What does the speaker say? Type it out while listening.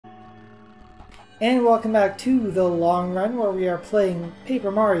And welcome back to the long run where we are playing Paper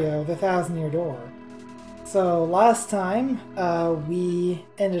Mario: The Thousand Year Door. So last time we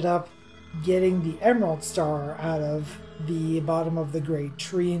ended up getting the Emerald Star out of the bottom of the Great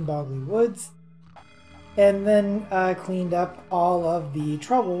Tree in Boggly Woods, and then cleaned up all of the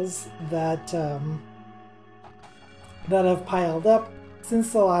troubles that that have piled up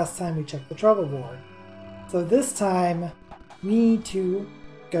since the last time we checked the trouble board. So this time we need to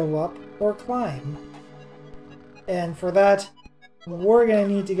go up or climb. And for that, we're gonna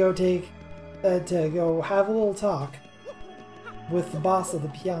need to go go have a little talk with the boss of the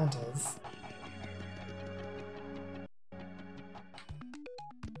Piantas.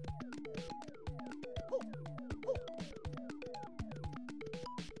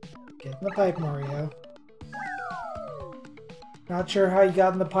 Get in the pipe, Mario. Not sure how you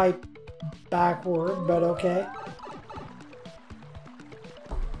got in the pipe backward, but okay.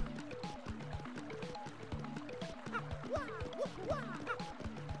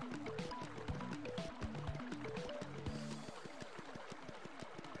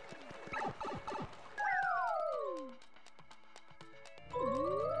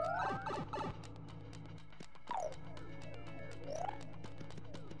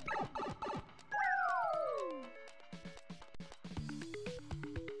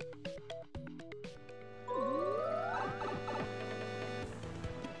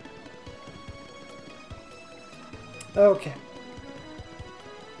 Okay,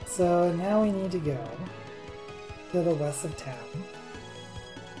 so now we need to go to the west of town.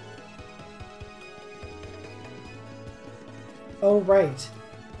 Oh right,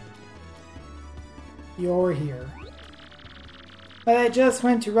 you're here. But I just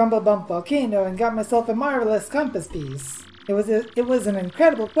went to Rumble Bump Volcano and got myself a marvelous compass piece. It was an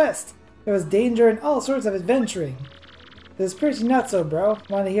incredible quest. There was danger and all sorts of adventuring. It was pretty nutso, bro.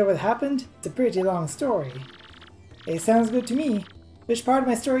 Want to hear what happened? It's a pretty long story. Hey, sounds good to me. Which part of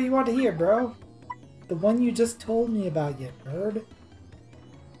my story you want to hear, bro? The one you just told me about, you nerd.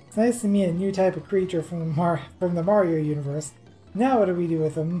 It's nice to meet a new type of creature from the Mario universe. Now what do we do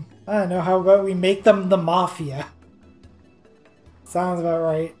with them? I don't know, how about we make them the Mafia? Sounds about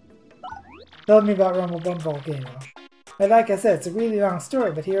right. Tell me about Rumble Bump Volcano. But like I said, it's a really long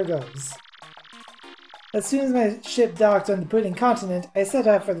story, but here goes. As soon as my ship docked on the Pudding Continent, I set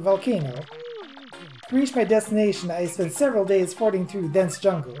out for the volcano. To reach my destination, I spent several days fording through dense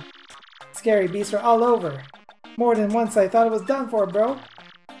jungle. Scary beasts were all over. More than once I thought it was done for, bro.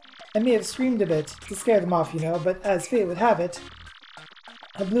 I may have screamed a bit to scare them off, you know, but as fate would have it,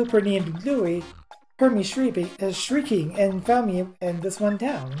 a blooper named Bluey heard me shrieking and found me in this one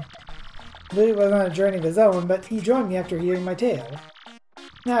town. Bluey was on a journey of his own, but he joined me after hearing my tale.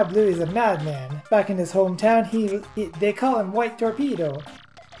 Now Bluey's a madman. Back in his hometown, they call him White Torpedo.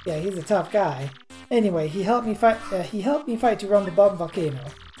 Yeah, he's a tough guy. Anyway, he helped me fight to Rumble Bump Volcano.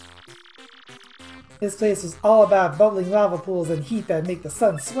 This place was all about bubbling lava pools and heat that make the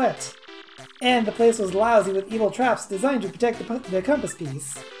sun sweat. And the place was lousy with evil traps designed to protect the compass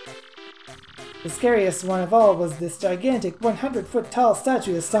piece. The scariest one of all was this gigantic 100-foot tall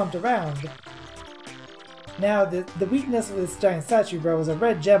statue that stomped around. Now, the weakness of this giant statue, bro, was a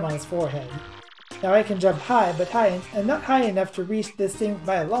red gem on his forehead. Now I can jump high, but not high enough to reach this thing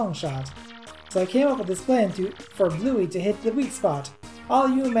by a long shot. So I came up with this plan for Bluey to hit the weak spot. All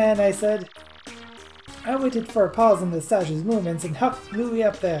you, man, I said. I waited for a pause in the statue's movements and hucked Bluey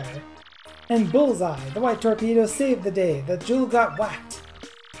up there. And bullseye, the White Torpedo saved the day. The jewel got whacked.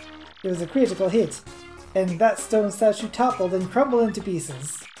 It was a critical hit, and that stone statue toppled and crumbled into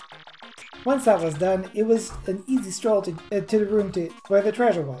pieces. Once that was done, it was an easy stroll to the room where the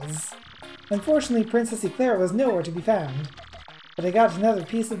treasure was. Unfortunately, Princess Eclair was nowhere to be found. But I got another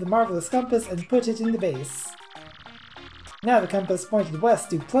piece of the marvelous compass and put it in the base. Now the compass pointed west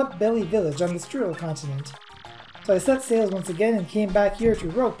to Plump Belly Village on the Strudel continent. So I set sails once again and came back here to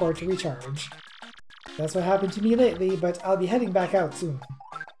Rogueport to recharge. That's what happened to me lately, but I'll be heading back out soon.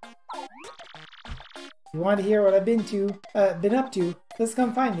 If you want to hear what I've been up to, just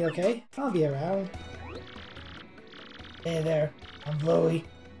come find me, okay? I'll be around. Hey there, I'm Bluey.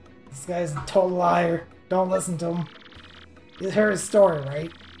 This guy's a total liar. Don't listen to him. You heard his story,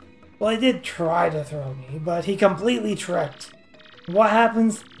 right? Well, he did try to throw me, but he completely tripped. What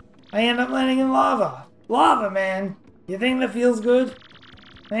happens? I end up landing in lava. Lava, man! You think that feels good?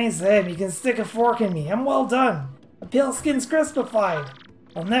 Thanks to him, you can stick a fork in me. I'm well done. A pale skin's crispified.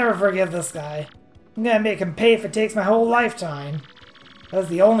 I'll never forgive this guy. I'm gonna make him pay if it takes my whole lifetime. That's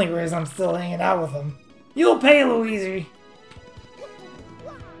the only reason I'm still hanging out with him. You'll pay, Luigi!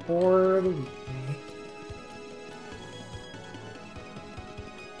 Poor Luigi.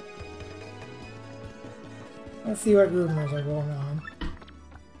 Let's see what rumors are going on.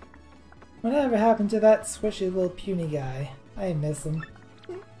 Whatever happened to that swishy little puny guy? I miss him.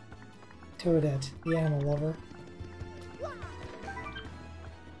 Toadette, the animal lover.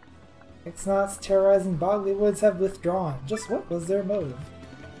 Ixnots terrorizing Bogley Woods have withdrawn. Just what was their motive?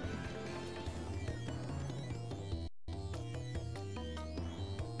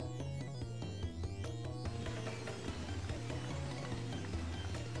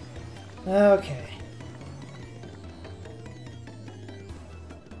 Okay.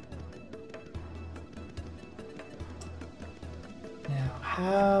 Now,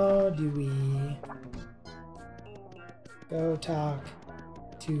 how do we go talk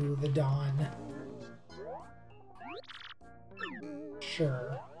to the Dawn?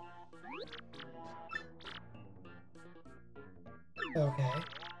 Sure. Okay.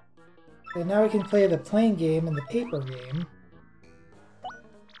 And now we can play the plane game and the paper game.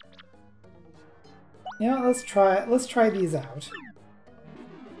 You know, let's try these out.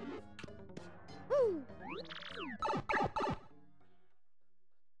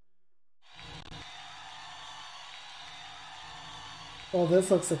 Well, this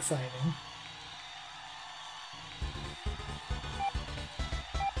looks exciting.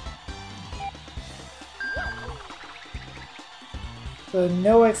 So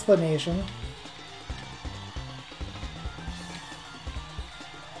no explanation.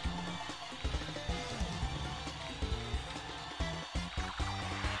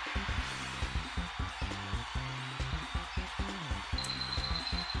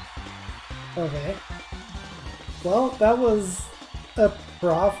 Okay. Well, that was a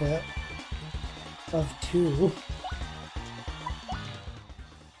profit of 2.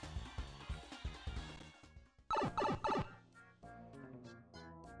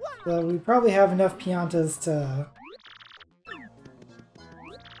 But we probably have enough Piantas to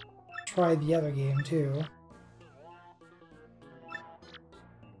try the other game too.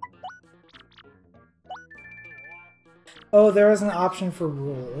 Oh, there was an option for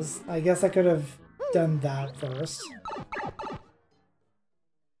rules. I guess I could have done that first.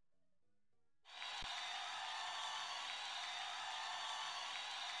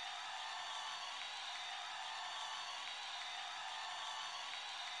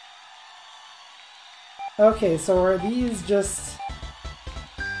 Okay, so are these just...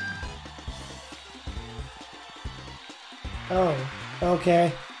 Oh,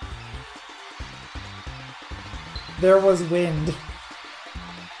 okay. There was wind.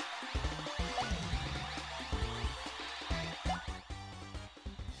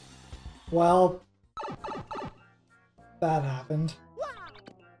 Well, that happened.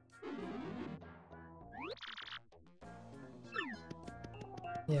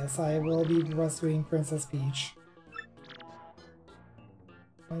 Yes, I will be rescuing Princess Peach.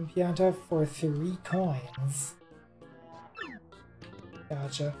 One Pianta for 3 coins.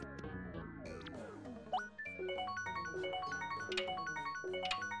 Gotcha.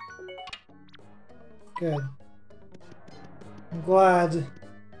 Good. I'm glad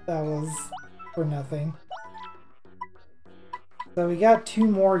that was for nothing. So we got 2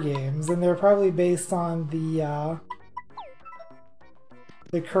 more games, and they're probably based on the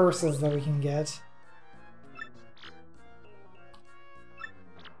curses that we can get.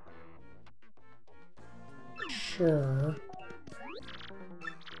 Sure.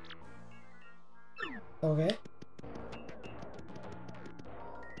 Okay.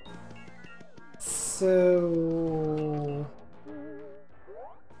 So...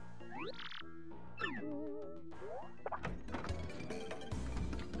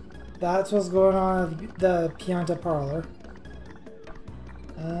 that's what's going on at the Pianta parlor.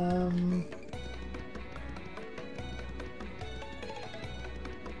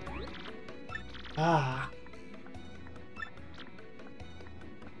 Ah.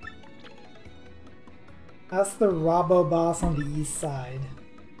 That's the Robo boss on the east side.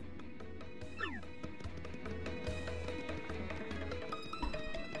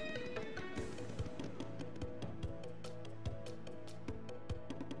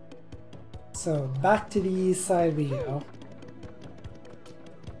 So back to the east side we go.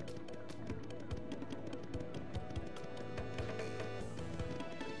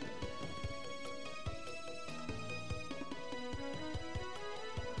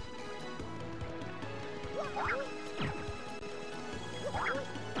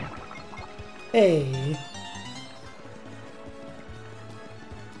 Hey.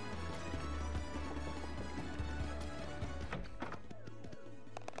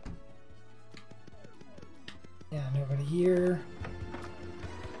 Yeah, nobody here.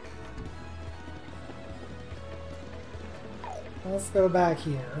 Let's go back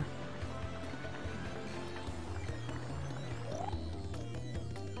here.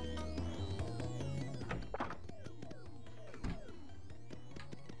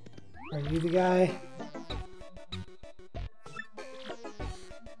 the guy?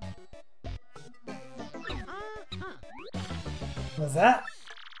 What's that?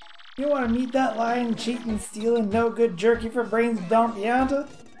 You want to meet that lying, cheating, stealing, no good jerky for brains Don Pianta?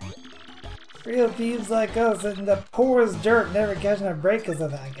 Real thieves like us in the poorest dirt never catching a break because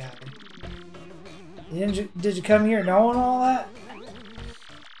of that guy. Did you come here knowing all that?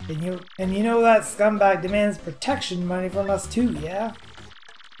 And you know that scumbag demands protection money from us too, yeah?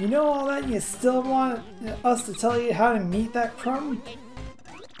 You know all that and you still want us to tell you how to meet that crumb?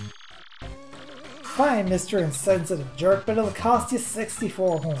 Fine, Mr. Insensitive Jerk, but it'll cost you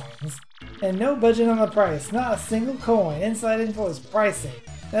 64 coins. And no budget on the price, not a single coin. Inside info is pricing.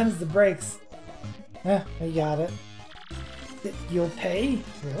 Them's the breaks. We got it. You'll pay?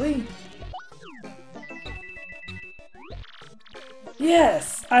 Really?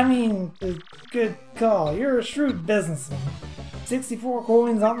 Yes! I mean, good call. You're a shrewd businessman. 64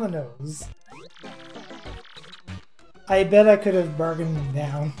 coins on the nose. I bet I could have bargained them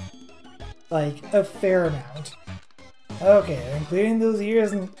down. Like, a fair amount. Okay, including those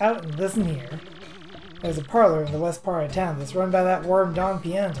years out and listen here. There's a parlor in the west part of town that's run by that worm Don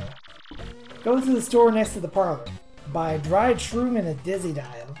Pianta. Go to the store next to the parlor. Buy a dried shroom and a dizzy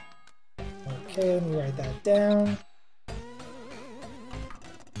dial. Okay, let me write that down.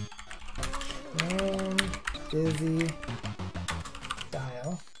 Dizzy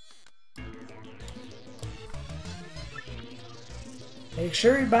dial. Make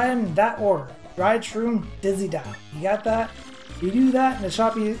sure you buy them in that order. Dried shroom, dizzy dial. You got that? You do that and the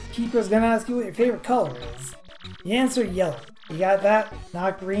shopkeeper's gonna ask you what your favorite color is. You answer yellow. You got that?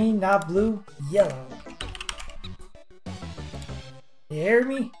 Not green, not blue, yellow. You hear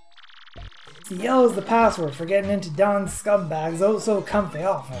me? See, yellow is the password for getting into Don's scumbag's oh so comfy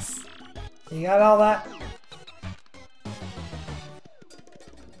office. You got all that?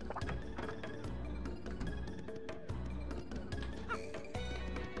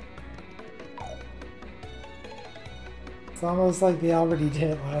 It's almost like they already did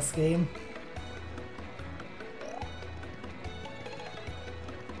it last game.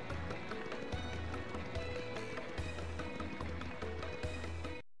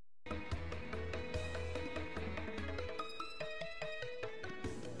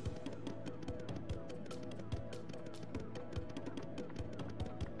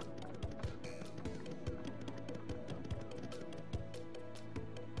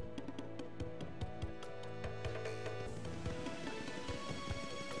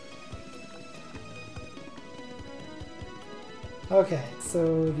 Okay,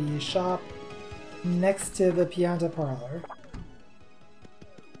 so the shop next to the Pianta parlor.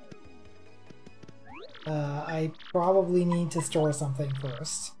 I probably need to store something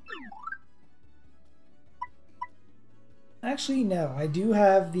first. Actually, no, I do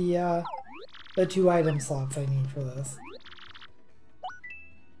have the 2 item slots I need for this.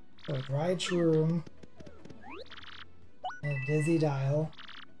 So, dried shroom and a dizzy dial.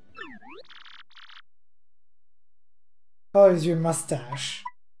 Color's your mustache.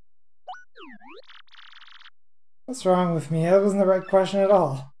 What's wrong with me? That wasn't the right question at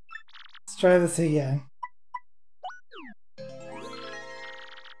all. Let's try this again.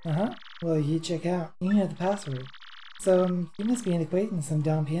 Well, you check out. You know the password. So, you must be an acquaintance of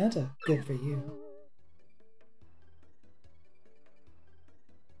Don Pianta. Good for you.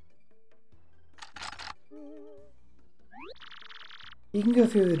 You can go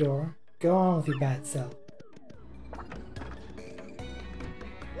through the door. Go on with your bad self.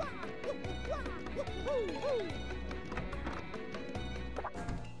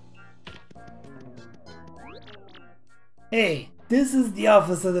 Hey, this is the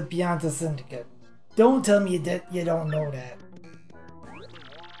office of the Pianta Syndicate. Don't tell me that you don't know that.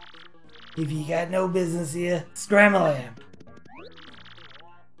 If you got no business here, scramble him.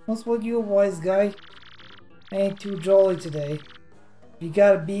 What's with you, wise guy? I ain't too jolly today. If you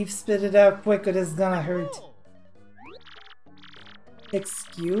got a beef, spit it out quick or this is gonna hurt.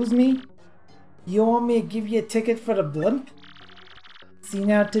 Excuse me? You want me to give you a ticket for the blimp? See,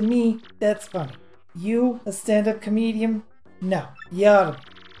 now to me, that's funny. You, a stand-up comedian? No, you oughta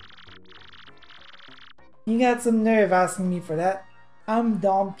be. You got some nerve asking me for that. I'm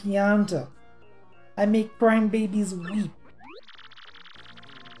Don Pianta. I make crime babies weep.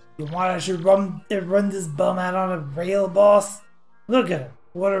 You want I should run this bum out on a rail, boss? Look at him.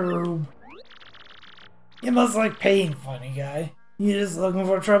 What a rube. You must like pain, funny guy. You just looking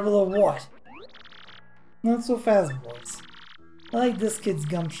for trouble or what? Not so fast, boys. I like this kid's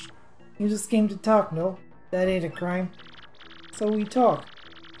gumption. You just came to talk, no? That ain't a crime. So we talk.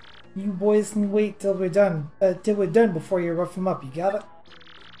 You boys can wait till we're done before you rough him up, you got it?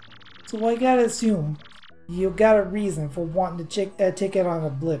 So I gotta assume you got a reason for wanting to take it on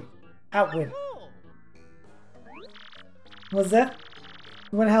Oblivion. Outwit. Was that...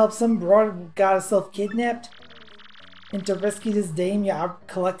 You wanna help some broad who got herself kidnapped? And to rescue this dame, you're out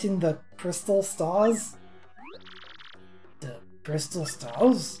collecting the crystal stars? The crystal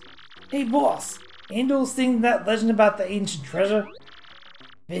stars? Hey boss, ain't those things that legend about the ancient treasure?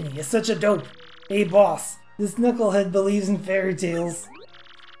 Vinny, you're such a dope. Hey boss, this knucklehead believes in fairy tales.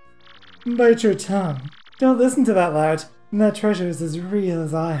 Bite your tongue. Don't listen to that loud. That treasure is as real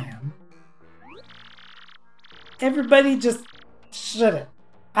as I am. Everybody just shut it.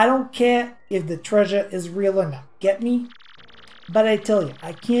 I don't care if the treasure is real or not. Get me? But I tell you,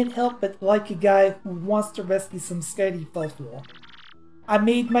 I can't help but like a guy who wants to rescue some scaredy fell for. I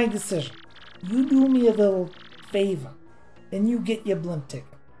made my decision. You do me a little favor, and you get your blimp ticket.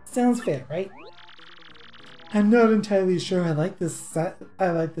 Sounds fair, right? I'm not entirely sure I like the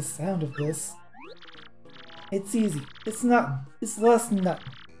sound of this. It's easy. It's nothing. It's less than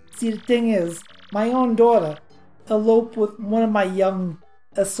nothing. See, the thing is, my own daughter eloped with one of my young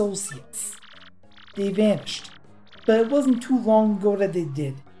associates. They vanished. But it wasn't too long ago that they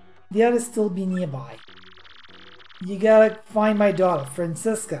did. They ought to still be nearby. You gotta find my daughter,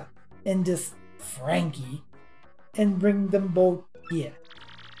 Francisca, and this Frankie, and bring them both here.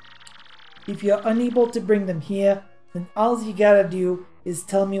 If you're unable to bring them here, then all you gotta do is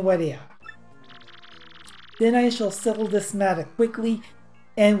tell me where they are. Then I shall settle this matter quickly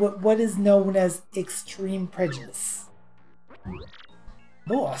and with what is known as extreme prejudice.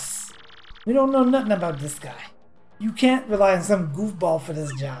 Boss, we don't know nothing about this guy. You can't rely on some goofball for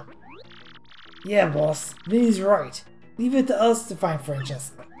this job. Yeah, boss, Vinny's right. Leave it to us to find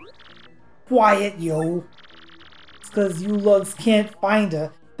Francesca. Quiet, yo. It's cause you lugs can't find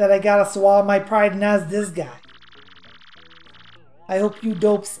her that I gotta swallow my pride and ask this guy. I hope you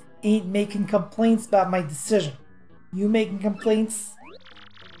dopes ain't making complaints about my decision. You making complaints?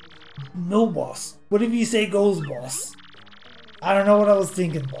 No, boss. Whatever you say goes, boss. I don't know what I was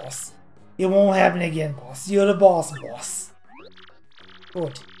thinking, boss. It won't happen again, boss. You're the boss, boss.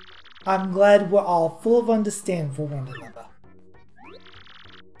 Good. I'm glad we're all full of understanding for one another.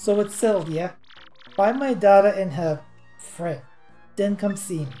 So it's settled, yeah? Find my daughter and her friend. Then come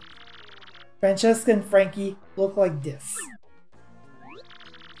see me. Francesca and Frankie look like this.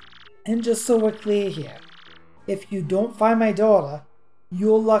 And just so we're clear here, if you don't find my daughter,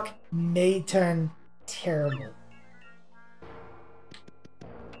 your luck may turn terrible.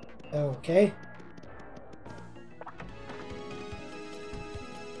 Okay.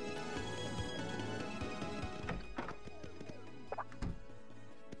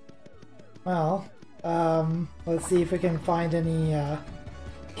 Well, let's see if we can find any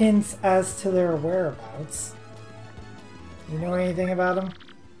hints as to their whereabouts. You know anything about them?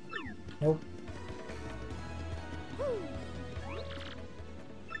 Nope.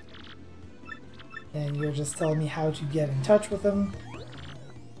 And you're just telling me how to get in touch with them?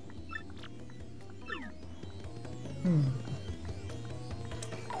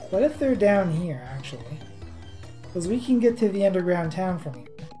 What if they're down here, actually? Because we can get to the underground town from here.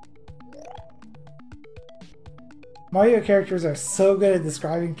 Mario characters are so good at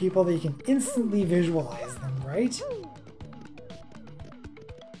describing people that you can instantly visualize them, right?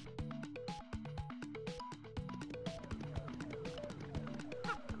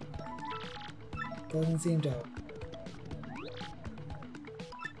 Doesn't seem to.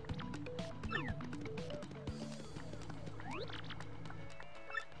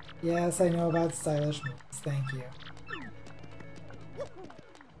 Yes, I know about stylish moves, thank you.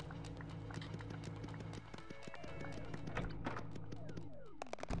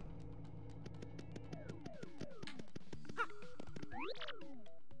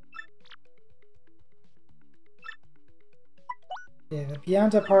 Yeah, the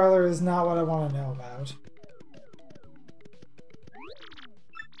Pianta parlor is not what I want to know about.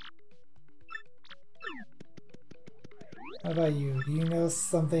 How about you? Do you know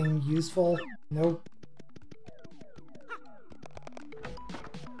something useful? Nope.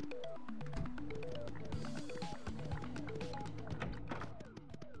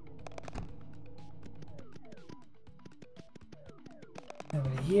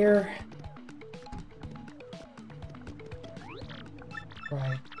 Nobody here.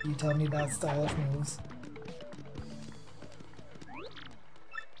 Right, you tell me about stylish moves.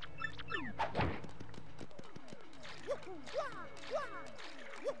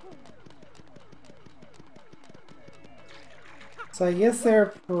 So I guess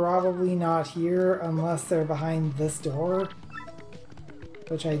they're probably not here unless they're behind this door,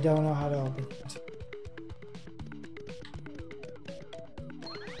 which I don't know how to open yet.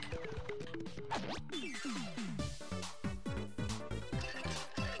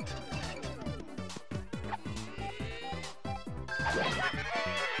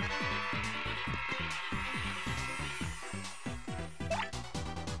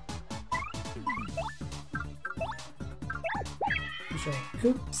 Show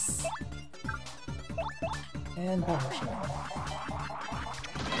Coops. And Power Shot.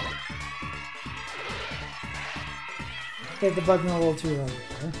 Hit the button a little too early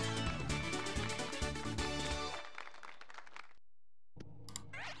there.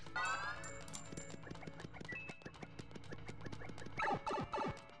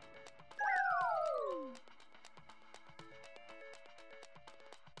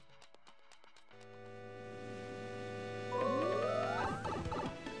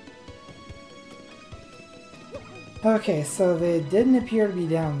 Okay, so they didn't appear to be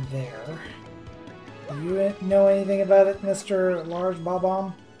down there. Do you know anything about it, Mr. Large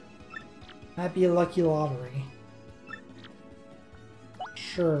Bob-omb? Might be a lucky lottery.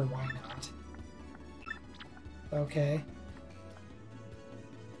 Sure, why not? Okay.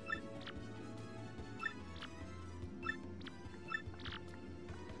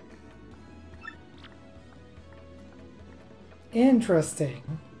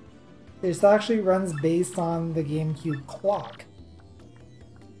 Interesting. This actually runs based on the GameCube clock.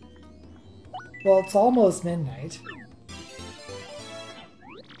 Well, it's almost midnight.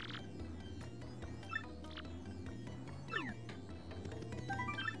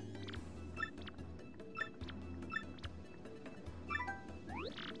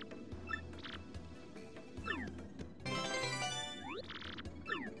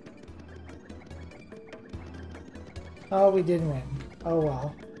 Oh, we didn't win. Oh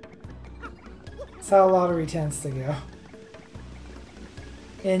well. That's how lottery tends to go.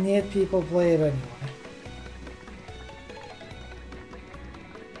 And yet people play it anyway.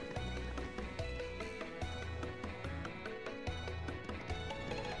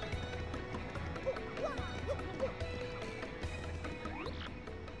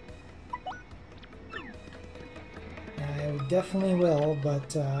 I definitely will,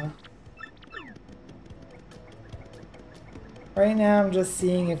 but right now I'm just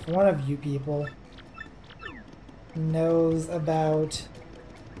seeing if one of you people knows about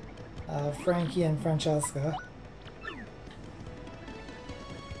Frankie and Francesca.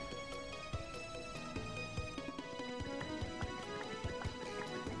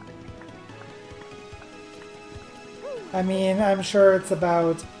 I mean, I'm sure it's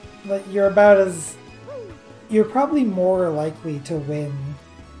about, like, you're probably more likely to win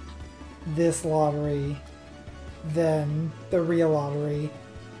this lottery than the real lottery,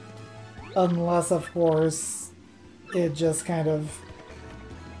 unless, of course, it just kind of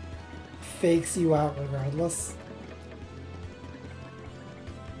fakes you out regardless.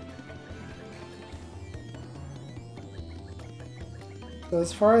 So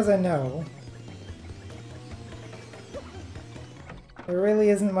as far as I know, there really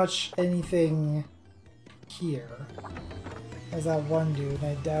isn't much anything here. There's that one dude, and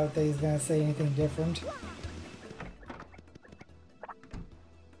I doubt that he's gonna say anything different.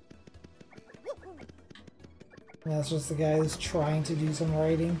 And that's just the guy who's trying to do some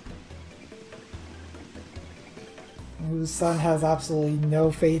writing. Whose son has absolutely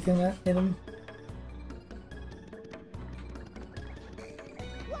no faith in him.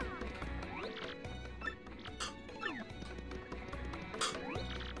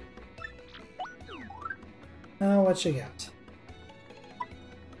 What you got?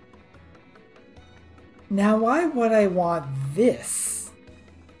 Now why would I want this?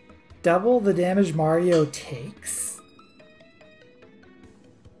 Double the damage Mario takes?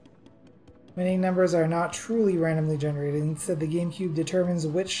 Winning numbers are not truly randomly generated. Instead, the GameCube determines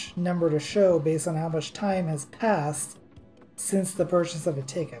which number to show based on how much time has passed since the purchase of a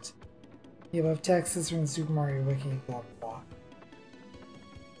ticket. The above text is from the Super Mario Wiki, blah blah.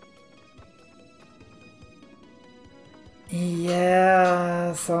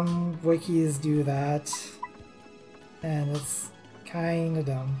 Yeah, some wikis do that, and it's kinda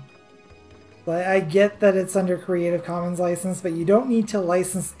dumb. But I get that it's under Creative Commons license, but you don't need to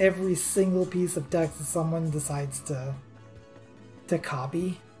license every single piece of text that someone decides to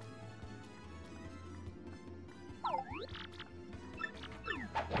copy.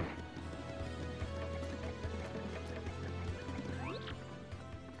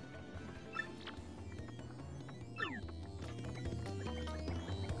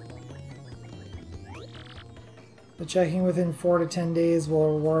 The checking within 4 to 10 days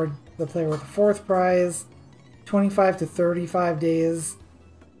will reward the player with the fourth prize, 25 to 35 days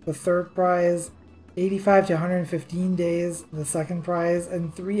the third prize, 85 to 115 days the second prize,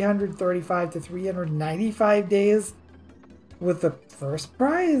 and 335 to 395 days with the first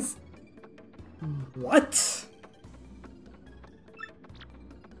prize? What?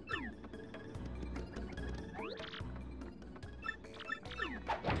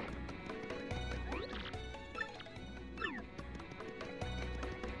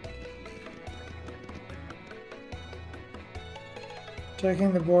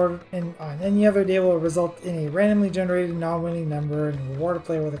 Checking the board on any other day will result in a randomly generated non-winning number and reward a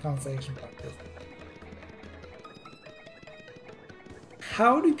player with a consolation prize.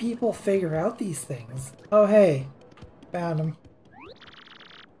 How do people figure out these things? Oh hey, found him.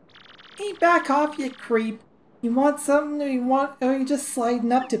 Hey, back off, you creep. You want something or you just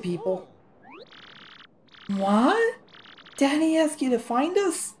sliding up to people? What? Daddy asked you to find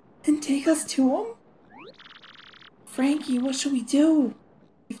us and take us to him? Frankie, what should we do?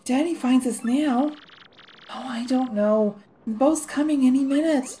 If Daddy finds us now... Oh, I don't know. Bo's coming any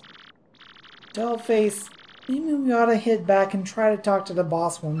minute. Dollface, maybe we ought to head back and try to talk to the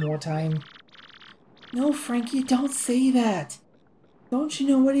boss one more time. No, Frankie, don't say that. Don't you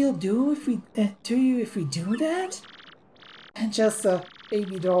know what he'll do if we do that? And just a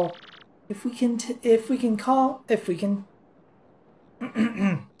baby doll. If we can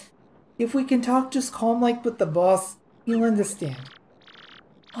talk just calm like with the boss, he'll understand.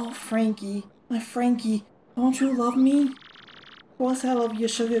 Oh, Frankie, my Frankie, don't you love me? Of course I love you,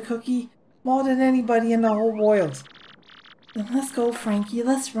 sugar cookie, more than anybody in the whole world. Then let's go, Frankie,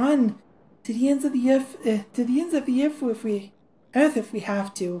 let's run to the ends of the earth, if we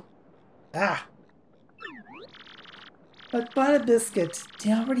have to. Ah. But Butter Biscuit,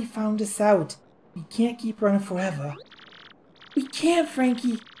 they already found us out. We can't keep running forever. We can't,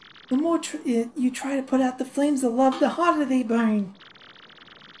 Frankie. The more you try to put out the flames of love, the hotter they burn.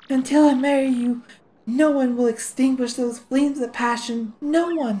 Until I marry you, no one will extinguish those flames of passion.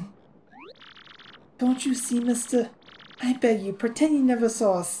 No one. Don't you see, mister? I beg you, pretend you never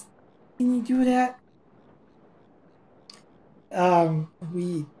saw us. Can you do that?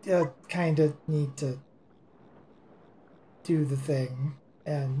 We kind of need to do the thing,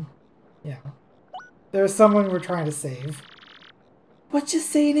 and, you know, there's someone we're trying to save. What you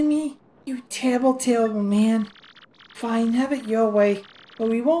say to me? You terrible, terrible man. Fine, have it your way, but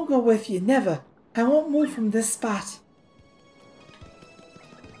we won't go with you, never. I won't move from this spot.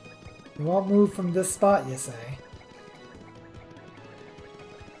 You won't move from this spot, you say?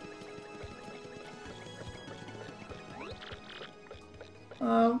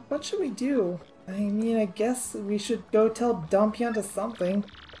 What should we do? I mean, I guess we should go tell Pianta something.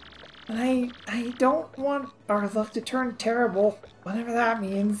 But I don't want our luck to turn terrible, whatever that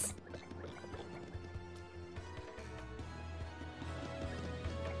means.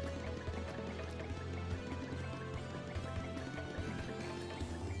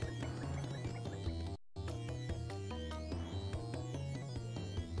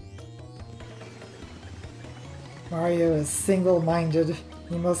 Mario is single-minded.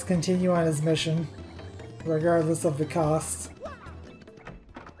 He must continue on his mission, regardless of the cost.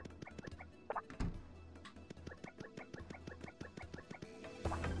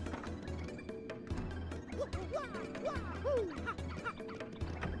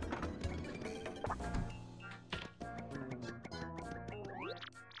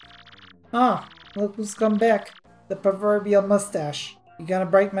 Ah, look who's come back. The proverbial mustache. You gonna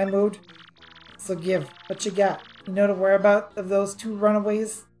brighten my mood? So give, what you got? You know the whereabouts of those two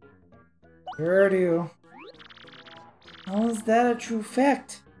runaways? Sure do. How is that a true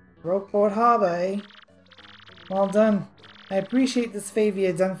fact? Roqueport Harbor, eh? Well done. I appreciate this favor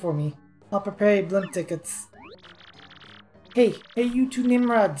you done for me. I'll prepare you blimp tickets. Hey, you two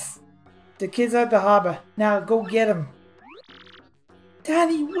Nimrods. The kid's at the harbor. Now go get him.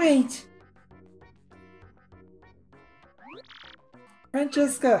 Daddy, wait!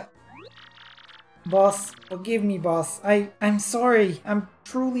 Francesca! Boss, forgive me, boss. I'm sorry.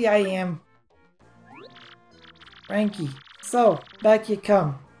 I am. Frankie. So, back you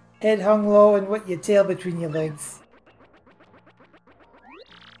come. Head hung low and with your tail between your legs.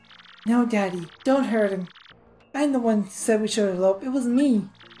 No, Daddy. Don't hurt him. I'm the one who said we should elope. It was me.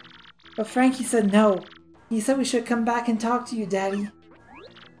 But Frankie said no. He said we should come back and talk to you, Daddy.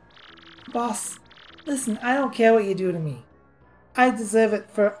 Boss, listen, I don't care what you do to me. I deserve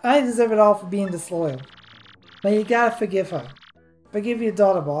it all for being disloyal. But you gotta forgive her. Forgive your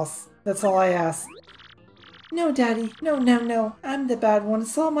daughter, boss. That's all I ask. No, Daddy. No. I'm the bad one.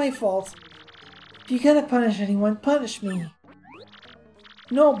 It's all my fault. If you gotta punish anyone, punish me.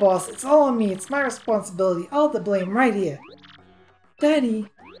 No, boss. It's all on me. It's my responsibility. All the blame right here. Daddy.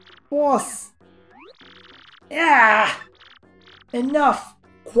 Boss. Yeah! Enough.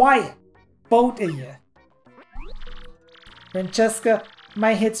 Quiet. Both of you. Francesca,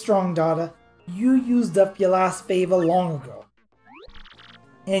 my headstrong daughter, you used up your last favor long ago.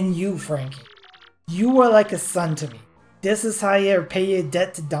 And you, Frankie, you were like a son to me. This is how you repay your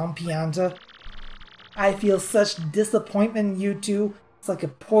debt to Don Pianta? I feel such disappointment in you two, it's like a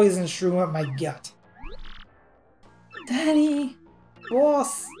poison shroom up my gut. Daddy!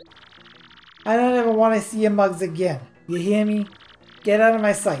 Boss! I don't ever want to see your mugs again. You hear me? Get out of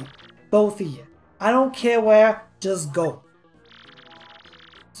my sight. Both of you. I don't care where, just go.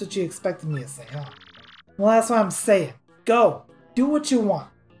 That's what you expected me to say, huh? Well, that's what I'm saying. Go. Do what you want.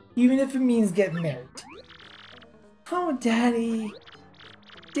 Even if it means getting married. Oh, Daddy.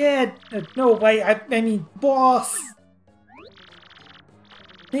 Dad. No, wait. I mean, boss.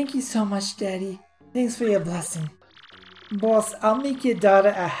 Thank you so much, Daddy. Thanks for your blessing. Boss, I'll make your daughter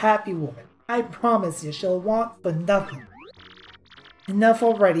a happy woman. I promise you she'll want for nothing. Enough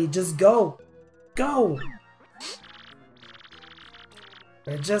already, just go. Go!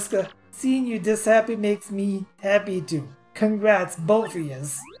 Francesca, seeing you this happy makes me happy too. Congrats, both of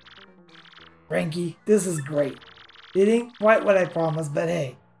yous. Frankie, this is great. It ain't quite what I promised, but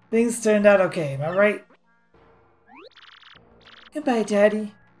hey, things turned out okay, am I right? Goodbye,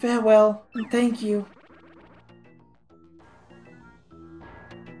 Daddy. Farewell, and thank you.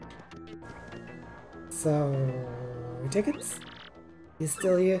 So, tickets? You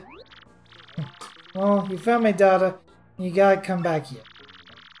still here? Well, you found my daughter, and you gotta come back here.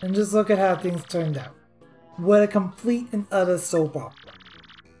 And just look at how things turned out. What a complete and utter soap opera.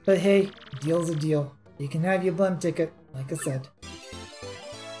 But hey, deal's a deal. You can have your blimp ticket, like I said.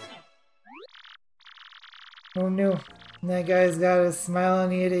 Oh no, that guy's got a smile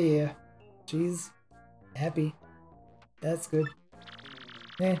on ear to ear. She's happy. That's good.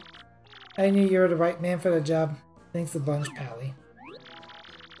 Eh, I knew you were the right man for the job. Thanks a bunch, Pally.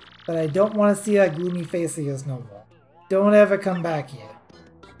 But I don't want to see that gloomy face of yours no more. Don't ever come back here.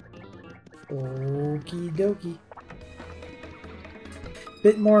 Okie dokie.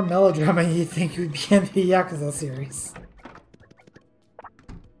 Bit more melodrama you'd think would be in the Yakuza series.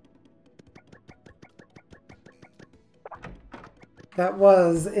 That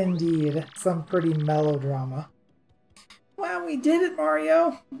was, indeed, some pretty melodrama. Wow, we did it,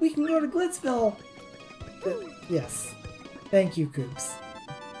 Mario! We can go to Glitzville! Yes. Thank you, Coops.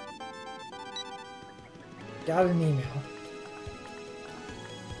 Got an email.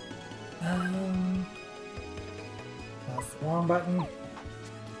 That's the wrong button.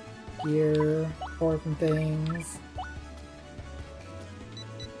 Gear, important things.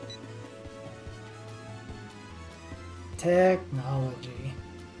 Technology.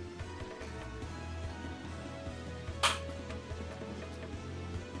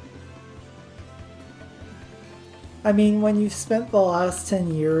 I mean, when you've spent the last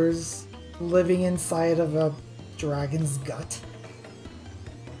 10 years living inside of a dragon's gut.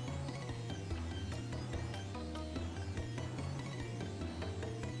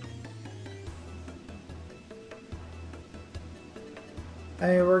 I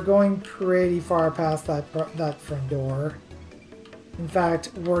mean, we're going pretty far past that front door. In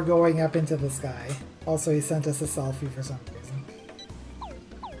fact, we're going up into the sky. Also, he sent us a selfie for some reason.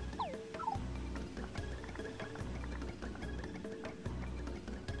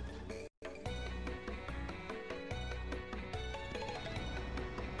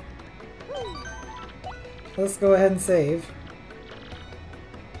 Let's go ahead and save.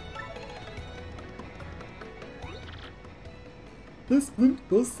 This blimp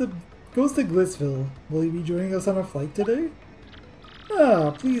goes to Glitzville. Will you be joining us on a flight today?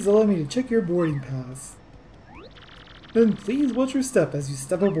 Ah, please allow me to check your boarding pass. Then please watch your step as you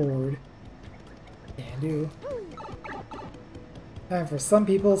step aboard. Can do. Time for some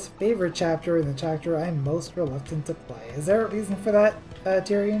people's favorite chapter and the chapter I'm most reluctant to play. Is there a reason for that,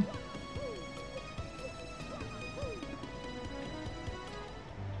 Tyrion?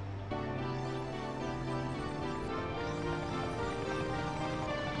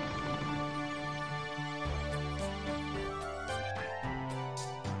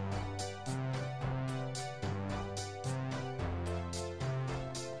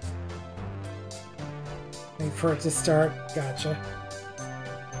 Wait for it to start. Gotcha.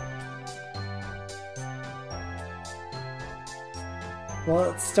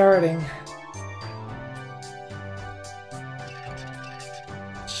 Well, it's starting.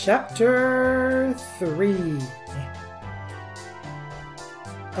 Chapter 3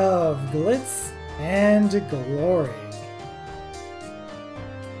 of Glitz and Glory.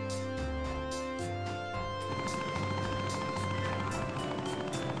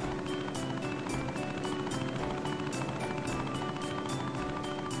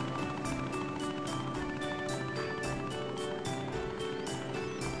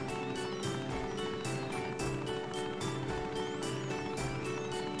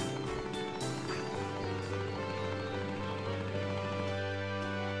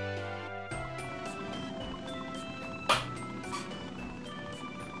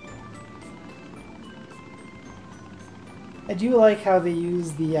 I do like how they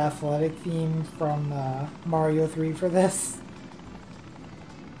use the athletic theme from Mario 3 for this.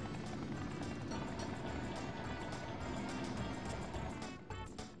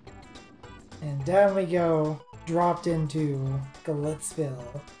 And down we go, dropped into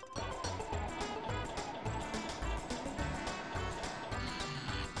Glitzville.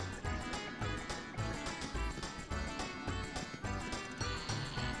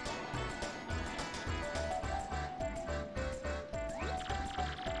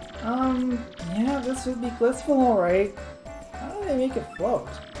 Yeah, this would be Glitzville alright. How do they make it float?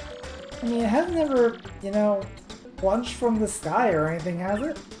 I mean, it hasn't ever, you know, plunged from the sky or anything, has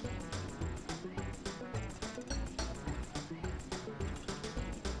it?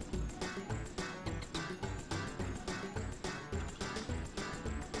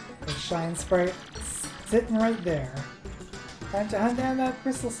 The Shine Sprite sitting right there. Time to hunt down that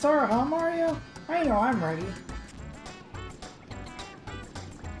crystal star, huh, Mario? I know I'm ready.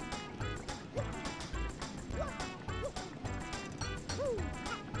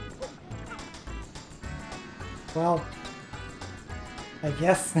 Well, I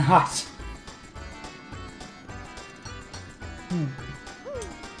guess not.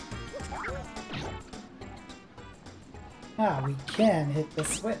 Ah, we can hit the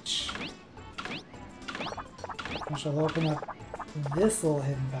switch. Which will open up this little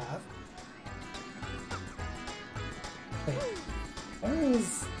hidden path. Wait, there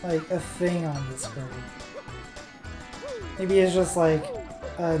is like a thing on this card. Maybe it's just like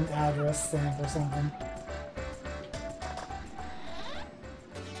an address stamp or something.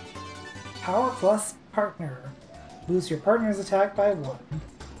 Power plus partner. Boost your partner's attack by 1.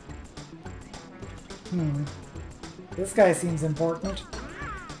 This guy seems important.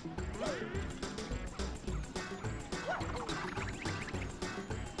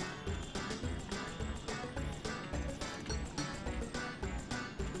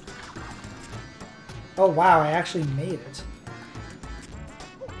 Oh wow, I actually made it.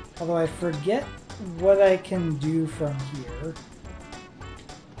 Although I forget what I can do from here.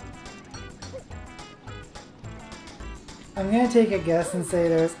 I'm gonna take a guess and say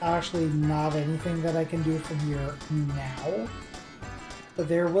there's actually not anything that I can do from here now, but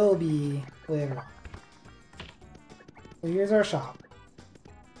there will be later on. So here's our shop.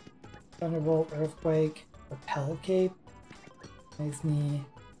 Thunderbolt, Earthquake, Repel Cape. Makes me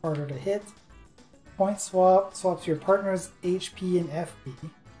harder to hit. Point swap, swaps your partner's HP and FP.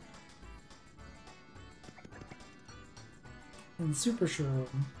 And Super Shroom.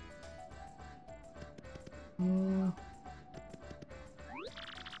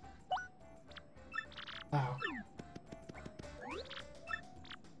 Wow.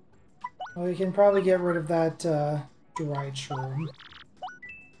 Well, we can probably get rid of that dried shroom.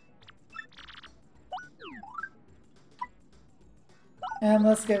 And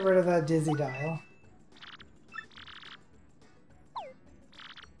let's get rid of that dizzy dial.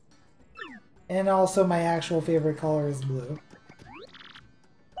 And also my actual favorite color is blue.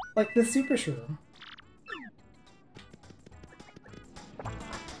 Like the Super Shroom.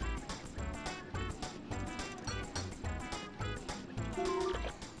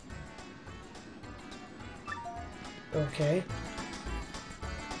 Okay.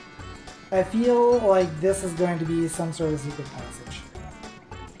 I feel like this is going to be some sort of secret passage.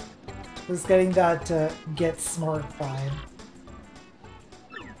 Just getting that get smart vibe.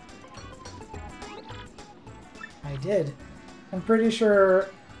 I did. I'm pretty sure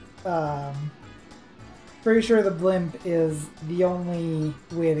the blimp is the only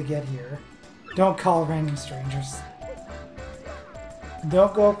way to get here. Don't call random strangers.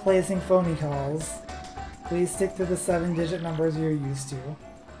 Don't go placing phony calls. Please stick to the 7-digit numbers you're used to.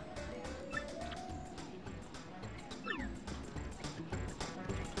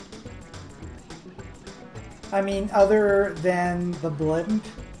 I mean, other than the blimp,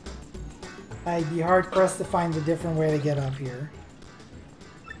 I'd be hard-pressed to find a different way to get up here.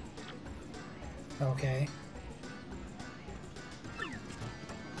 Okay.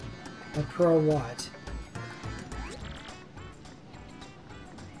 A pro what?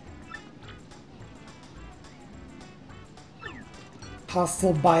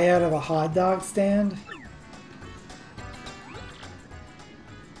 Hostile buyout of a hot dog stand?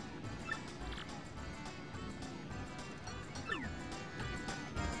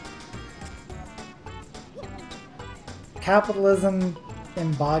 Capitalism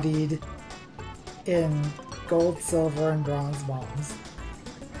embodied in gold, silver, and bronze bombs.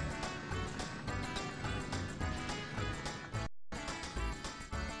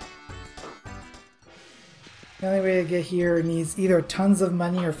 The only way to get here needs either tons of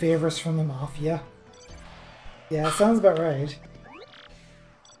money or favors from the Mafia. Yeah, sounds about right.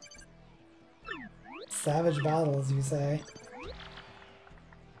 Savage battles, you say?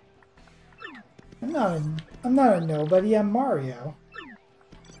 I'm not a nobody, I'm Mario.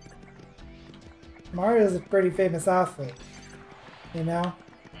 Mario's a pretty famous athlete, you know?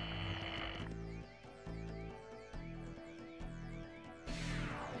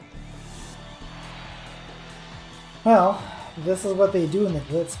 Well, this is what they do in the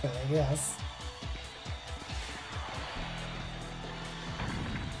Glitzville, I guess.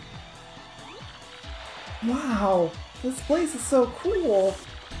 Wow, this place is so cool!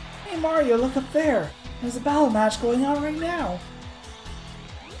 Hey Mario, look up there! There's a battle match going on right now!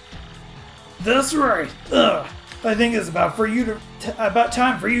 That's right! Ugh! I think it's about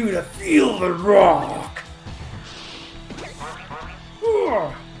time for you to feel the rock!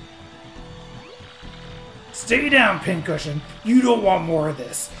 Ugh. Stay down, Pincushion. You don't want more of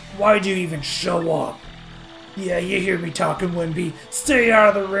this. Why'd you even show up? Yeah, you hear me talking, Wimpy. Stay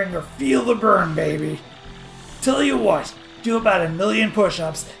out of the ring or feel the burn, baby. Tell you what, do about 1,000,000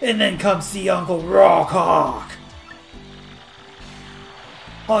 push-ups and then come see Uncle Rockhawk.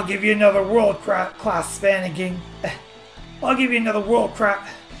 I'll give you another world-class spanking. I'll give you another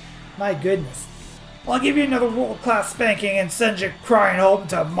My goodness. I'll give you another world-class spanking and send you crying home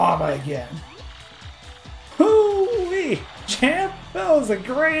to Mama again. Hoo-wee! Champ, that was a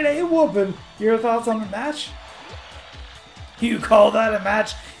great A-whooping. Your thoughts on the match? You call that a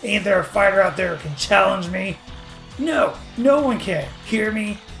match? Ain't there a fighter out there who can challenge me? No, no one can. Hear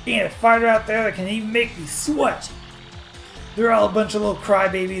me? Ain't a fighter out there that can even make me sweat. They're all a bunch of little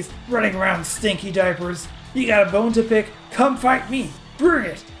crybabies running around in stinky diapers. You got a bone to pick? Come fight me. Bring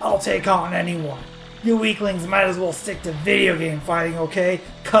it. I'll take on anyone. You weaklings might as well stick to video game fighting, okay?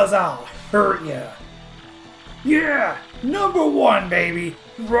 'Cause I'll hurt ya. Yeah, #1, baby.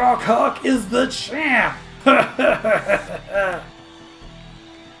 Rockhawk is the champ.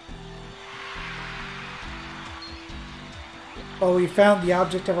 Oh, we found the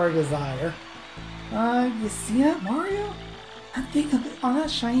object of our desire. You see that, Mario? I'm thinking on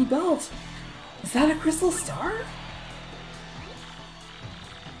that shiny belt. Is that a crystal star?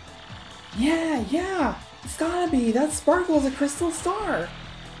 Yeah, it's gotta be. That sparkle's a crystal star.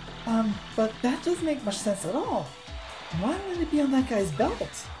 But that doesn't make much sense at all. Why would it be on that guy's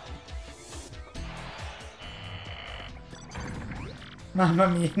belt? Mamma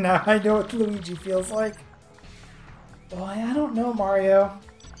mia, now I know what Luigi feels like. Oh, I don't know, Mario.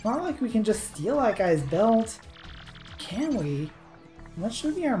 Not like we can just steal that guy's belt. Can we? What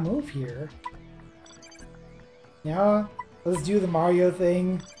should be our move here? Yeah, let's do the Mario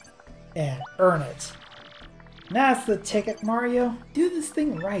thing and earn it. That's the ticket, Mario. Do this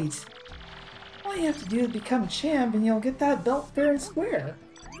thing right. All you have to do is become champ and you'll get that belt fair and square.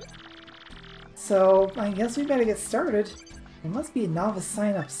 So, I guess we better get started. There must be a novice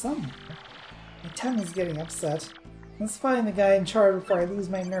sign up somewhere. My tongue is getting upset. Let's find the guy in charge before I lose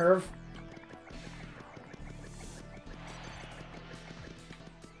my nerve.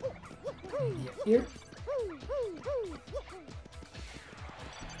 Maybe up here?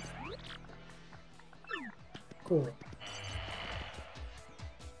 Cool.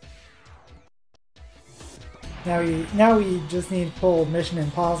 Now we just need to pull Mission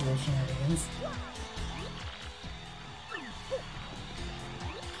Impossible shenanigans.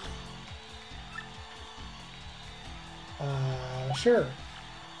 Sure.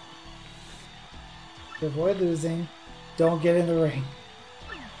 To avoid losing, don't get in the ring.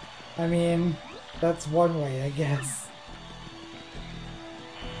 I mean, that's one way, I guess.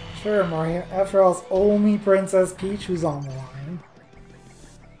 Sure, Mario. After all, it's only Princess Peach who's on the line.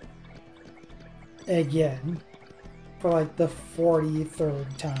 Again. For like the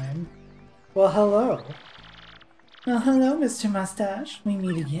 43rd time. Well, hello. Well, hello, Mr. Mustache. We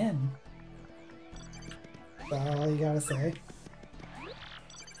meet again. That's all you gotta say.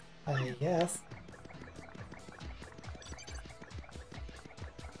 I guess.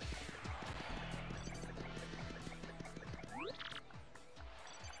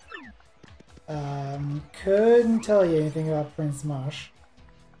 Couldn't tell you anything about Prince Mush.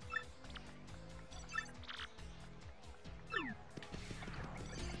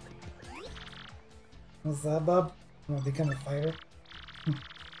 What's that, bub? You want to become a fighter?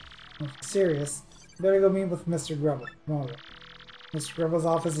 I'm serious. You better go meet with Mr. Grubble. Come over. Mr. Grubble's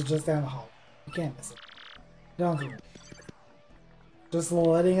office is just down the hall. You can't miss it. Don't do it. Just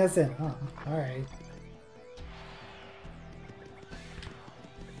letting us in, huh? Alright.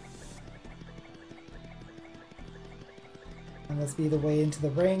 And this be the way into the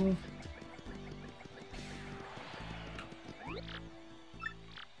ring.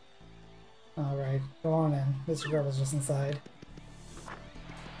 Alright. Okay, go on in. Mr. Grubba's just inside.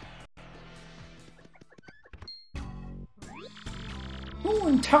 Who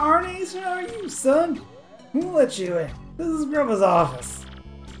in tarnation are you, son? Who let you in? This is Grubba's office.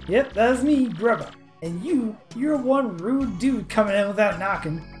 Yep, that's me, Grubba. And you're one rude dude coming in without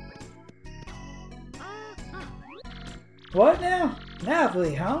knocking. What now? An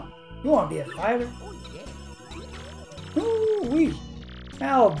athlete, huh? You want to be a fighter? Ooh-wee.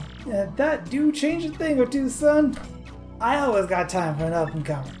 Now, that do change a thing or two, son. I always got time for an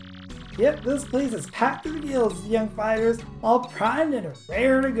up-and-comer. Yep, this place is packed to the gills with young fighters, all primed and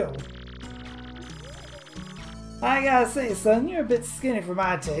rare to go. I gotta say, son, you're a bit skinny for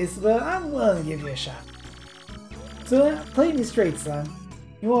my taste, but I'm willing to give you a shot. So, play me straight, son.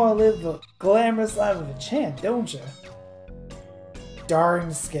 You want to live the glamorous life of a champ, don't you?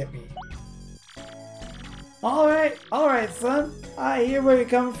 Darn Skippy. Alright, son. I hear where you're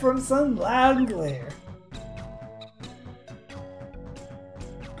coming from, son, loud and clear.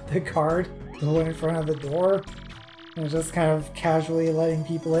 The guard, the one in front of the door, and just kind of casually letting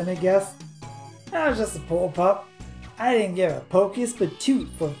people in, I guess. I was just a poor pup. I didn't give a pocus but toot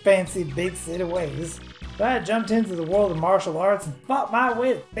for fancy big city ways, but I jumped into the world of martial arts and fought my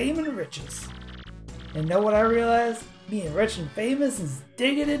way to fame and riches. And know what I realized? Being rich and famous is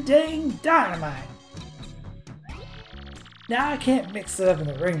diggity dang dynamite. Now I can't mix it up in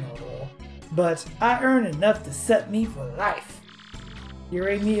the ring no more, but I earn enough to set me for life. You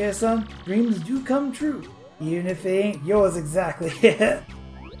read me here, son? Dreams do come true, even if they ain't yours exactly.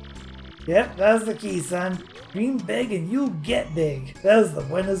 Yep, that's the key, son. Dream big and you'll get big. That's the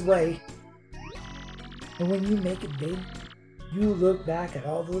winner's way. And when you make it big, you look back at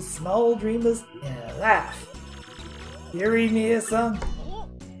all those small dreamers and laugh. You read me here, son?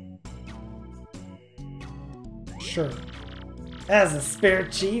 Sure. As a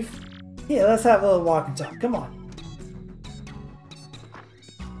spirit chief. Yeah, let's have a little walk and talk. Come on.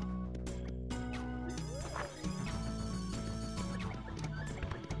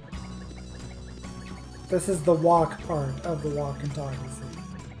 This is the walk part of the walk and talk, you see.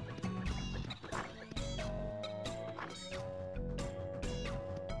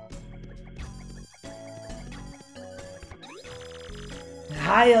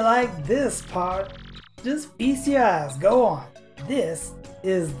 How you like this part? Just feast your eyes, go on. This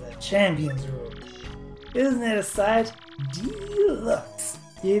is the champion's room. Isn't it a sight? Deluxe.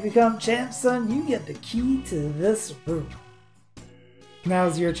 You become champ, son, you get the key to this room.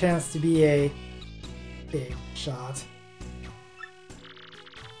 Now's your chance to be a big shot.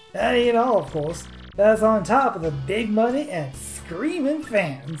 That ain't all, of course. That's on top of the big money and screaming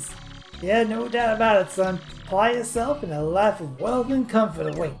fans. Yeah, no doubt about it, son. Apply yourself and a life of wealth and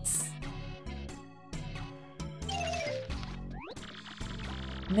comfort awaits.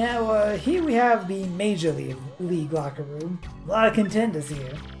 Now, here we have the Major League locker room. A lot of contenders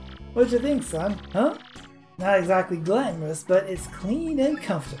here. What you think, son? Huh? Not exactly glamorous, but it's clean and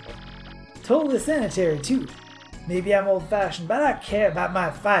comfortable. Totally sanitary, too. Maybe I'm old-fashioned, but I care about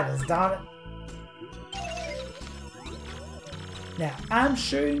my fighters, darn it. Now, I'm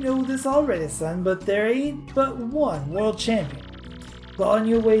sure you know this already, son, but there ain't but one world champion. Clawing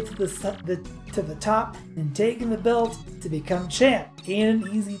your way to the top and taking the belt to become champ ain't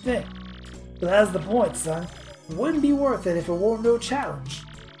an easy thing. But that's the point, son. It wouldn't be worth it if it weren't no challenge.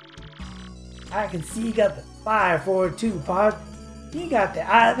 I can see you got the fire for it too, Pod. You got the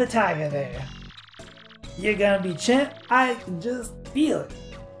eye of the tiger there. You're gonna be champ, I can just feel it.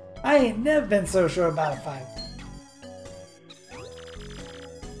 I ain't never been so sure about a fight.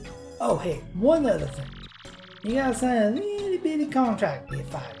 Oh hey, one other thing. You gotta sign a little bitty contract to be a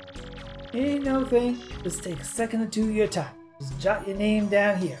fighter. It ain't no thing, just take a second or two of your time. Just jot your name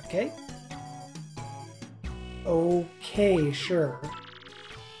down here, okay? Okay, sure.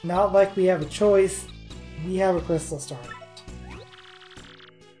 Not like we have a choice, we have a crystal star.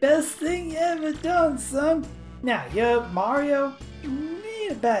 Best thing you ever done, son! Now, you're Mario,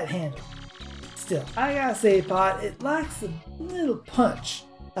 need a bad handle. Still, I gotta say, Pod, it lacks a little punch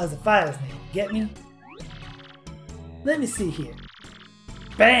as a fighter's name, get me? Let me see here.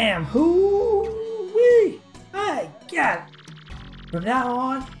 Bam! Hoo-wee! I got it! From now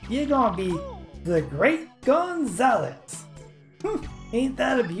on, you're gonna be the Great Gonzalez. Ain't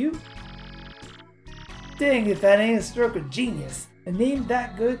that a beaut? Dang if that ain't a stroke of genius. A name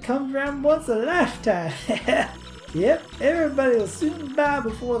that good comes around once a lifetime. Yep, everybody will soon bow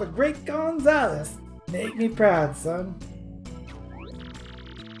before the Great Gonzalez. Make me proud, son.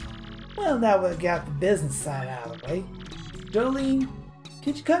 Well, now we've got the business side out of the way. Jolene,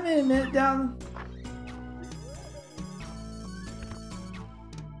 could you come in a minute, darling?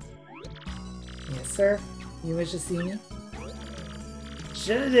 Yes, sir. You wish to see me?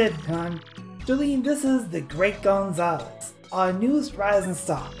 Sure did, hon. Jolene, this is the Great Gonzalez, our newest rising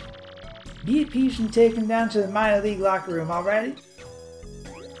star. Be patient, take him down to the minor league locker room, alright?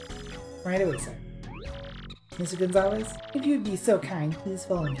 Right away, sir. Mr. Gonzalez, if you'd be so kind, please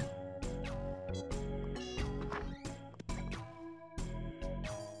follow me.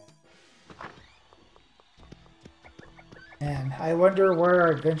 And I wonder where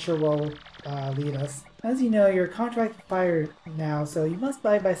our adventure will lead us. As you know, you're contracted fire now, so you must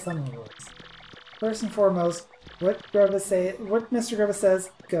abide by some rules. First and foremost, what Mr. Grubba says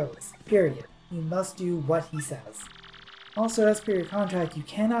goes. Period. You must do what he says. Also, as per your contract, you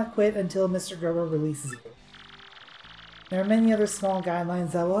cannot quit until Mr. Grubba releases you. There are many other small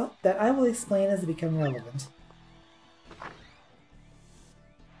guidelines that I will explain as they become relevant.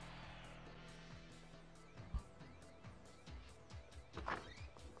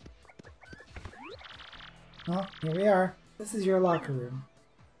 Well, here we are. This is your locker room.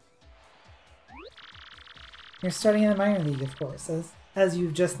 You're starting in the minor league, of course, as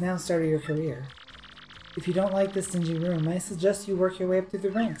you've just now started your career. If you don't like this dingy room, I suggest you work your way up through the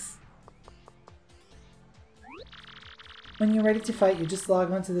ranks. When you're ready to fight, you just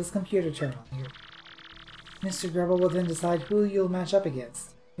log onto this computer terminal here. Mr. Grubba will then decide who you'll match up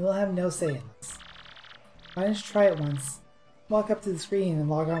against. You will have no say in this. Why don't you try it once? Walk up to the screen and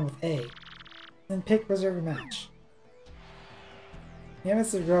log on with A. Then pick reserve a match. Yeah,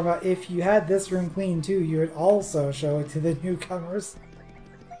 Mr. Grubba, if you had this room clean too, you would also show it to the newcomers.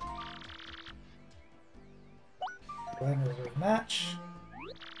 Go ahead and reserve a match.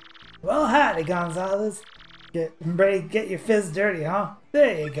 Well, howdy, Gonzalez. Ready to get your fizz dirty, huh?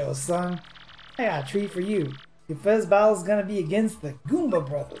 There you go, son. I got a treat for you. Your fizz battle's gonna be against the Goomba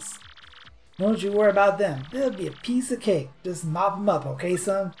Brothers. Don't you worry about them. They'll be a piece of cake. Just mop them up, okay,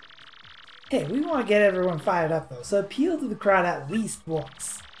 son? Hey, we want to get everyone fired up though, so appeal to the crowd at least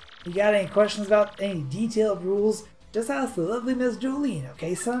once. You got any questions about any detailed rules, just ask the lovely Miss Jolene,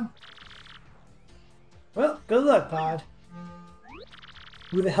 okay, son? Well, good luck, Pod.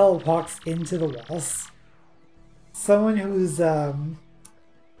 Who the hell walks into the walls? Someone whose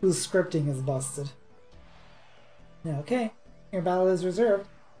scripting is busted. Okay, your battle is reserved.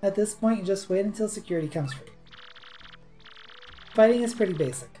 At this point, you just wait until security comes for you. Fighting is pretty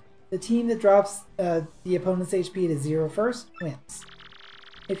basic. The team that drops the opponent's HP to 0 first wins.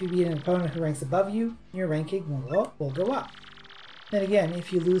 If you beat an opponent who ranks above you, your ranking will go up. Then again,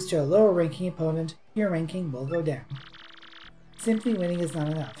 if you lose to a lower ranking opponent, your ranking will go down. Simply winning is not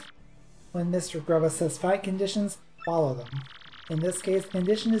enough. When Mr. Grubba says fight conditions, follow them. In this case, the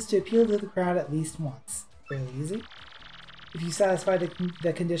condition is to appeal to the crowd at least once. Fairly easy. If you satisfy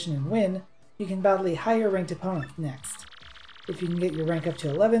the condition and win, you can battle a higher ranked opponent next. If you can get your rank up to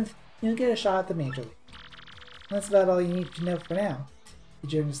 11th, you'll get a shot at the Major League. That's about all you need to know for now.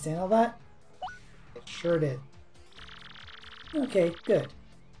 Did you understand all that? It sure did. Okay, good.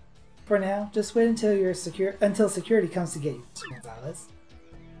 For now, just wait until security comes to get you, Mr. Gonzalez.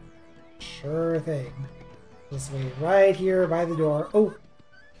 Sure thing. Just wait right here by the door. Oh!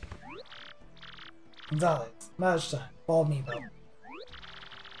 Gonzalez, much time. Follow me, bro.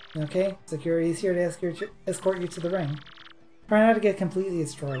 Okay, security is here to escort you to the ring. Try not to get completely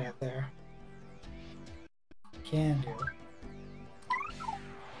destroyed out there. Can do.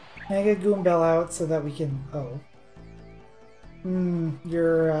 Can I get Goombell out so that we can... Oh.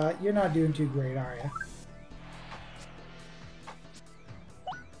 You're not doing too great, are you?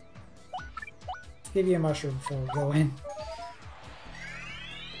 Let's give you a mushroom before we go in.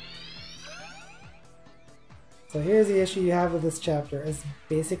 So here's the issue you have with this chapter. It's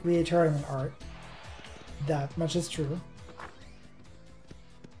basically a tournament art. That much is true.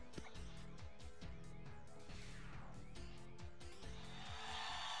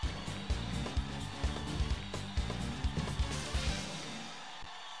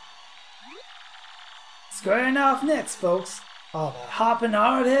 Squaring off next, folks, are the hopping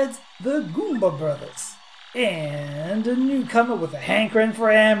hardheads, the Goomba Brothers, and a newcomer with a hankering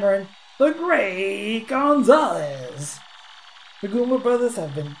for hammering, the Great Gonzalez. The Goomba Brothers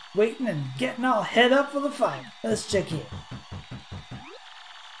have been waiting and getting all head up for the fight. Let's check in.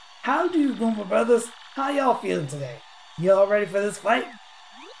 How do, Goomba Brothers? How y'all feeling today? Y'all ready for this fight?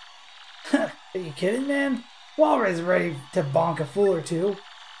 Are you kidding, man? Walrus ready to bonk a fool or two.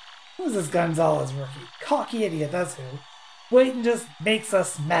 Who's this Gonzalez rookie? Cocky idiot, that's who. Waiting just makes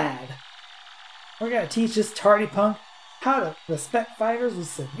us mad. We're gonna teach this tardy punk how to respect fighters with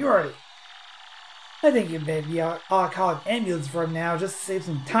seniority. I think you maybe ought to call an ambulance for him now just to save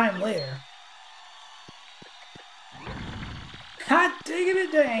some time later. Hot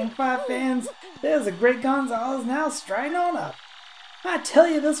diggity dang, Five fans! There's a great Gonzalez now striding on up. I tell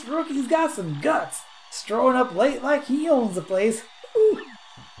you, this rookie's got some guts. Strolling up late like he owns the place. Woo.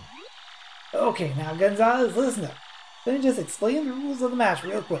 Okay, now Gonzalez, listen up. Let me just explain the rules of the match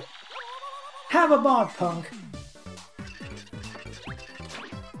real quick. Have a bonk, punk.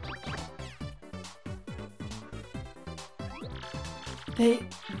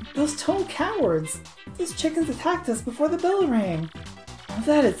 Those toad cowards. Those chickens attacked us before the bell rang. Oh,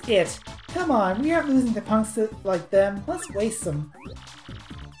 that is it. Come on, we aren't losing to punks like them. Let's waste them.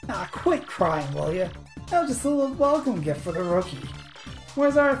 Ah, quit crying, will ya? That was just a little welcome gift for the rookie.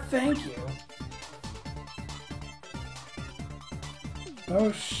 Where's our thank you?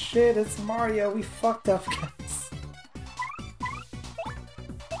 Oh shit, it's Mario. We fucked up, guys.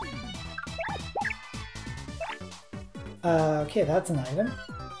 Okay, that's an item.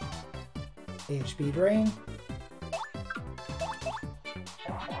 HP drain.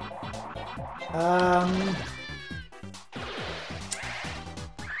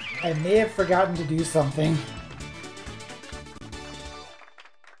 I may have forgotten to do something.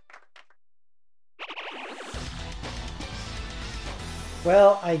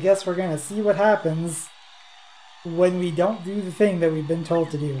 Well, I guess we're gonna see what happens when we don't do the thing that we've been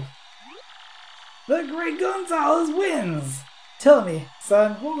told to do. The Great Gonzalez wins! Tell me,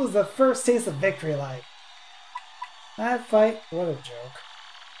 son, what was the first taste of victory like? That fight? What a joke.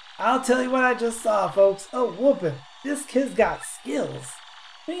 I'll tell you what I just saw, folks. A whoopin'. This kid's got skills.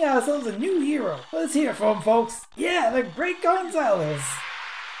 We got ourselves a new hero. Let's hear from him, folks. Yeah, the Great Gonzalez.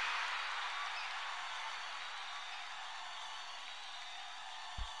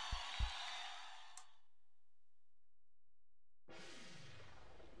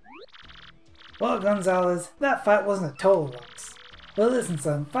 Well, Gonzalez, that fight wasn't a total loss. But listen,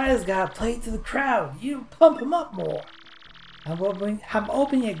 son, fighters gotta play to the crowd. You pump them up more. I'm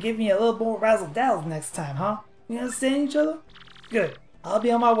hoping you give me a little more razzle-dazzle next time, huh? We understand each other? Good. I'll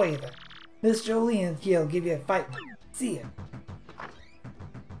be on my way then. Miss Jolene here will give you a fight. See ya.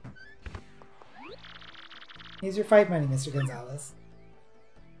 Here's your fight money, Mr. Gonzalez.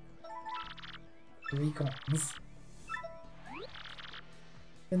 3 coins.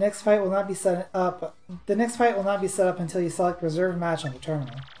 The next fight will not be set up. The next fight will not be set up until you select reserve match on the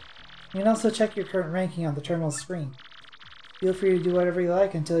terminal. You can also check your current ranking on the terminal screen. Feel free to do whatever you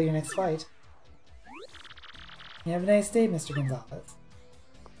like until your next fight. You have a nice day, Mr. Gonzalez.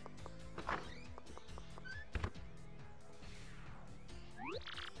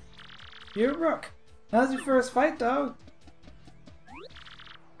 You're Rook. How's your first fight, dog?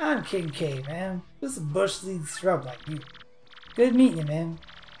 I'm King K, man. Just a bush league scrub like you. Good meeting you, man.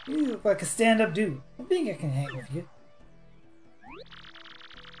 You look like a stand-up dude. I think I can hang with you.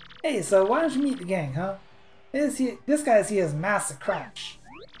 Hey, so why don't you meet the gang, huh? This guy's here is Master Crash.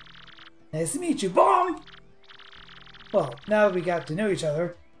 Nice to meet you, Bomb! Well, now that we got to know each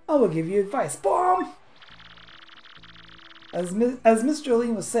other, I will give you advice, Bomb! As Miss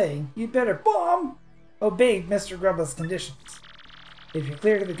Jolene was saying, you'd better, Bomb! Obey Mr. Grubble's conditions. If you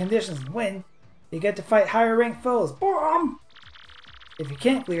clear the conditions and win, you get to fight higher ranked foes, Bomb! If you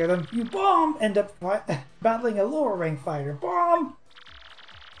can't clear them, you Bomb! End up battling a lower ranked fighter, Bomb!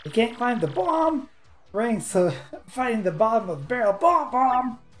 You can't climb the Bomb! Ranks, so fighting the bottom of the barrel,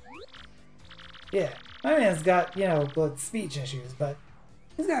 Bomb! Yeah, my man's got, you know, speech issues, but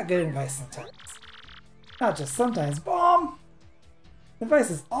he's got good advice sometimes. Not just sometimes, Bomb!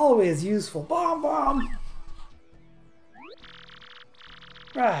 Advice is always useful, Bomb!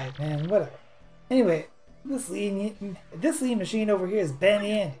 Right, man, whatever. Anyway, this lean machine over here is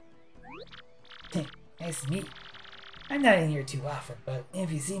Benny Andy. Nice to meet you. I'm not in here too often, but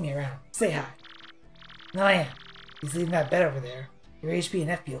if you see me around, say hi. No, I am. He's leaving that bed over there. Your HP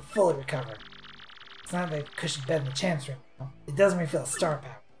and FP will fully recover. It's not like a cushioned bed in the champs room. You know? It doesn't refill star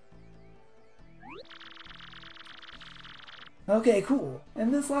power. Okay, cool.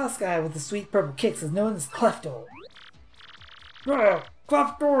 And this last guy with the sweet purple kicks is known as Clefto.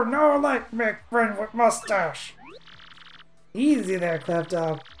 Clefto, no like make friend with mustache. Easy there,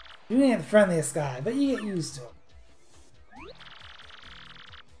 Clefto. You ain't the friendliest guy, but you get used to him.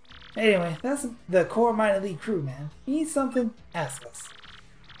 Anyway, that's the core minor league crew, man. You need something? Ask us.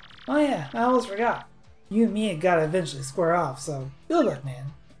 Oh yeah, I almost forgot. You and me gotta eventually square off, so good luck,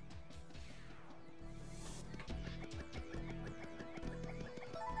 man.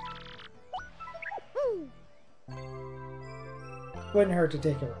 Wouldn't hurt to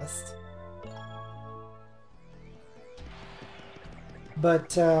take a rest.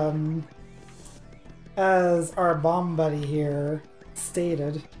 But, as our bomb buddy here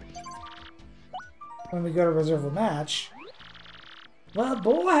stated, when we go to reserve a match, Well,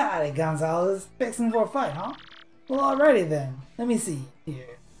 boy, howdy, Gonzalez. Fixing for a fight, huh? Well, alrighty then. Let me see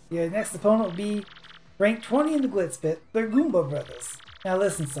here. Your next opponent will be ranked 20 in the Glitzville, the Goomba brothers. Now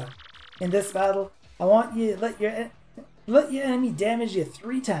listen, son. In this battle, I want you to let your enemy damage you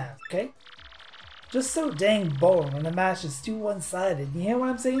 3 times, okay? Just so dang boring when the match is too one-sided. You hear what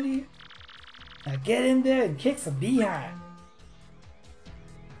I'm saying to you? Now get in there and kick some behind.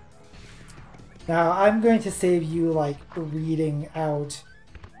 Now I'm going to save you like reading out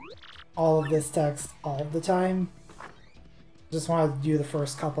all of this text all the time. Just wanted to do the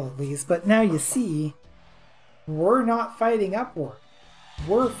first couple at least. But now you see, we're not fighting upward.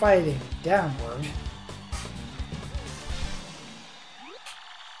 We're fighting downward.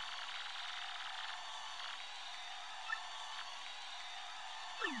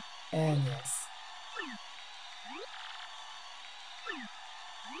 And yes.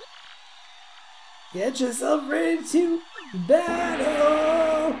 Get yourself ready to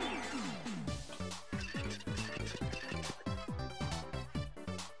battle!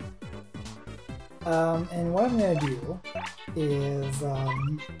 And what I'm gonna do is,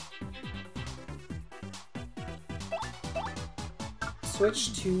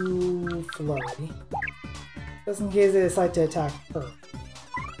 switch to Flurry, just in case they decide to attack her.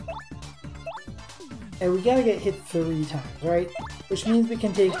 And we gotta get hit 3 times, right? Which means we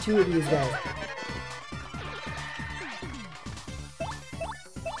can take 2 of these guys.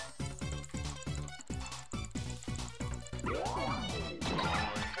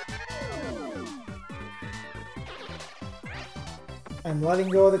 I'm letting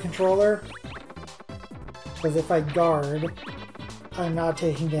go of the controller, because if I guard, I'm not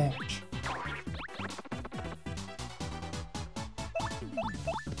taking damage.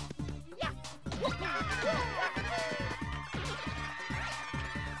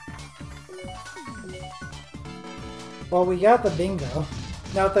 Well, we got the bingo.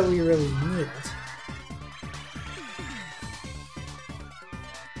 Not that we really need it.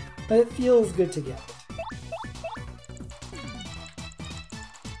 But it feels good to get it.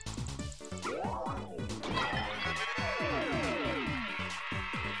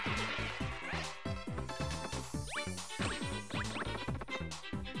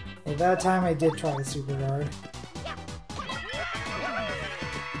 At that time I did try the super guard.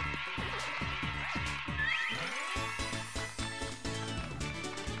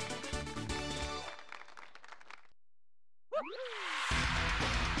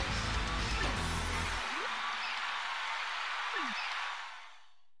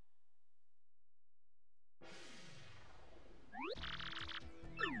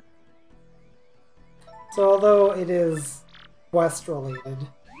 So although it is quest related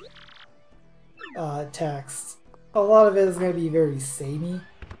text, a lot of it is going to be very samey.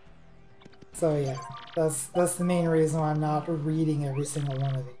 So yeah, that's the main reason why I'm not reading every single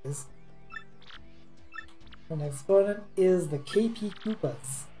one of these. The next opponent is the KP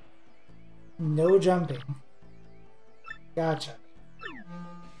Koopas. No jumping. Gotcha.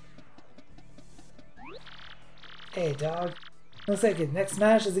 Hey dog, looks like your next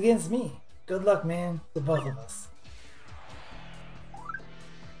match is against me. Good luck, man, to both of us.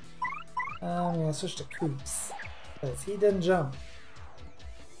 I'm gonna switch to Koops, because he didn't jump.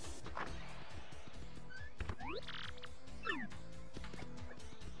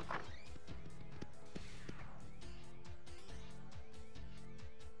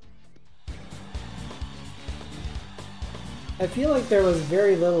 I feel like there was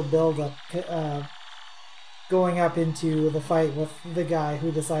very little build-up going up into the fight with the guy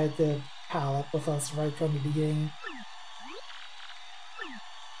who decided to pal up with us right from the beginning.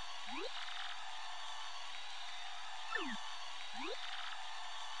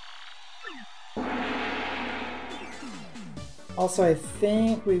 Also, I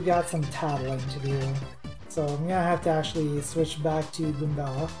think we've got some tattling to do, so I'm gonna have to actually switch back to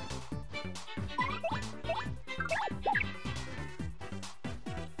Goombella.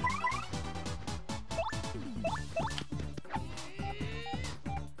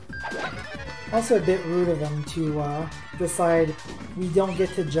 Also a bit rude of them to decide we don't get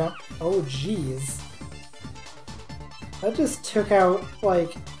to jump. Oh jeez. That just took out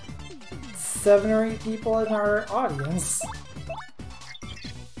like 7 or 8 people in our audience.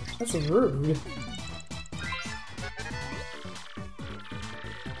 That's rude.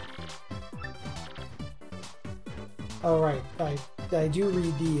 Alright, I do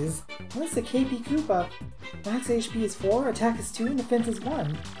read these. What's the KP Koopa? Max HP is 4, attack is 2, and defense is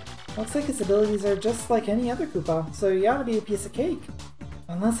 1. Looks like its abilities are just like any other Koopa, so you ought to be a piece of cake.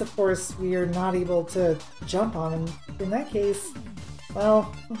 Unless, of course, we are not able to jump on him. In that case,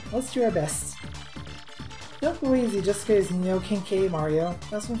 well, let's do our best. Don't go easy just because you know King K, Mario.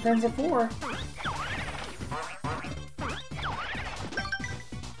 That's what friends are for.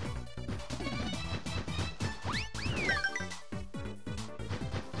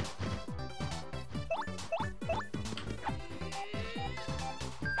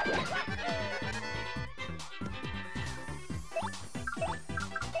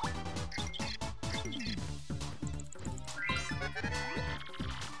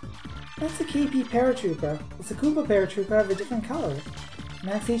 That's a KP Paratrooper. It's a Koopa Paratrooper of a different color.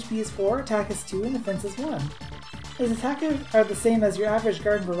 Max HP is 4, attack is 2, and defense is 1. His attacks are the same as your average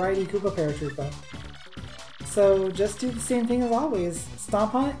Garden Variety Koopa Paratrooper. So just do the same thing as always.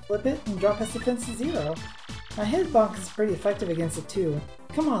 Stomp on it, flip it, and drop his defense to 0. My Hitbox is pretty effective against it too.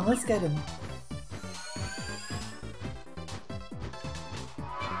 Come on, let's get him.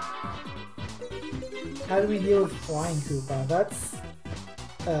 How do we deal with Flying Koopa? That's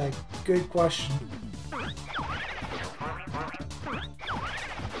a good question.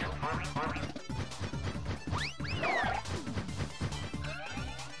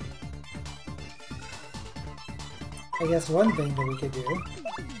 I guess one thing that we could do,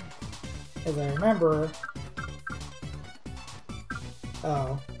 as I remember...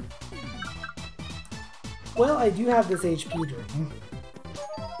 Oh. Well, I do have this HP Drain.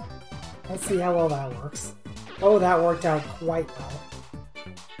 Let's see how well that works. Oh, that worked out quite well.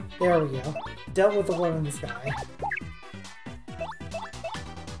 There we go. Dealt with the one in the sky.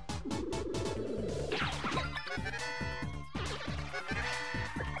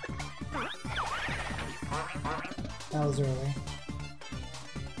 That was early.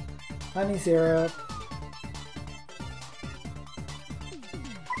 Honey syrup.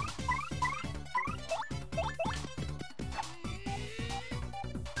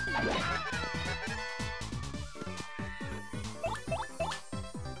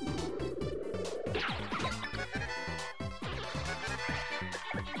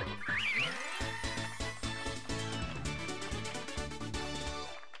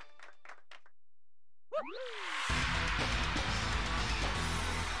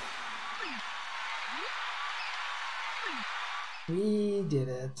 We did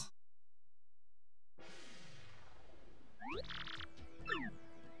it.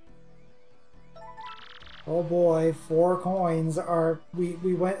 Oh boy, 4 coins are... We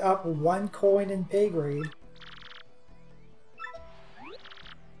went up 1 coin in pay grade.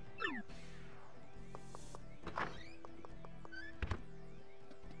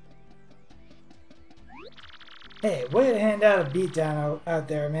 Hey, way to hand out a beatdown out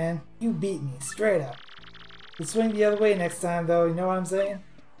there, man. You beat me, straight up. You swing the other way next time, though, you know what I'm saying?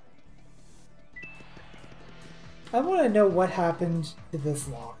 I want to know what happened to this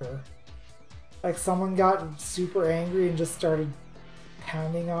locker. Like, someone got super angry and just started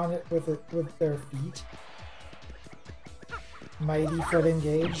pounding on it with their feet. Mighty foot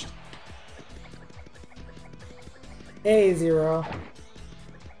engaged. Hey, Zero.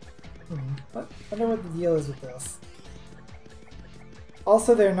 I wonder what the deal is with this.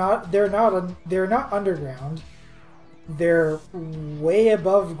 Also, they're not underground. They're way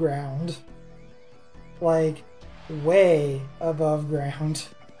above ground. Like, way above ground.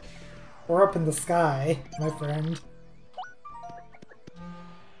 We're up in the sky, my friend.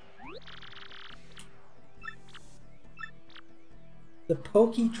 The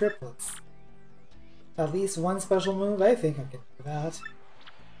Pokey Triplets. At least one special move, I think I can do that.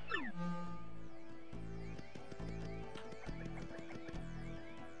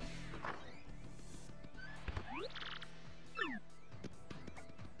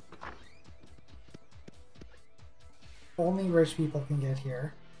 Only rich people can get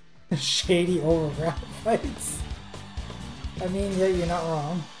here. Shady overground fights. I mean, yeah, you're not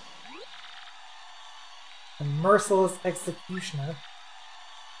wrong. A merciless executioner.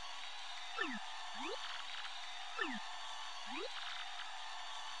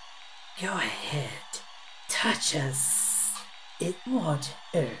 Go ahead. Touch us. It won't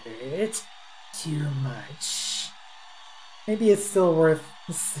hurt too much. Maybe it's still worth,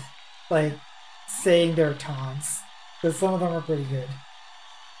 like, saying their taunts. Because some of them are pretty good.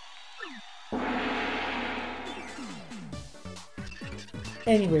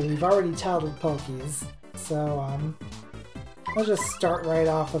 Anyway, we've already tattled Pokies, so I'll just start right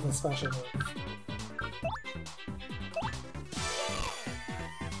off with a special move.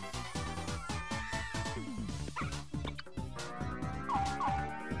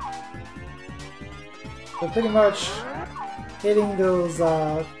 So pretty much hitting those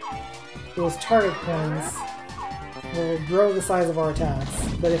target coins will grow the size of our attacks,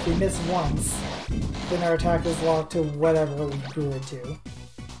 but if we miss once, then our attack is locked to whatever we grew it to.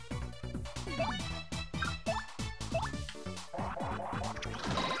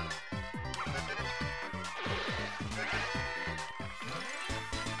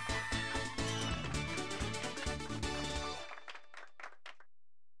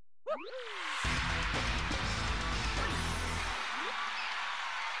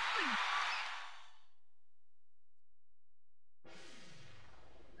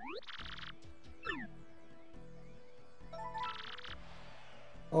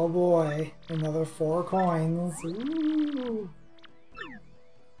 Oh boy, another 4 coins. Ooh.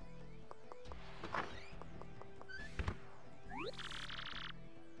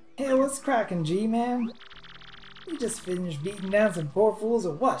 Hey, what's cracking, G-Man? You just finished beating down some poor fools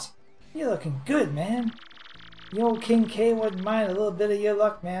or what? You're looking good, man. The old King K wouldn't mind a little bit of your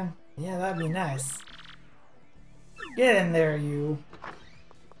luck, man. Yeah, that'd be nice. Get in there, you.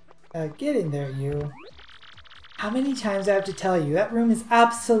 Get in there, you. How many times do I have to tell you, that room is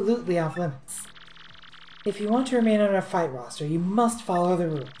absolutely off limits. If you want to remain on our fight roster, you must follow the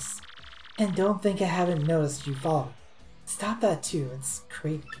rules. And don't think I haven't noticed you follow. Stop that too, it's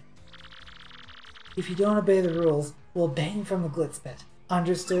creepy. If you don't obey the rules, we'll ban you from the Glitzville.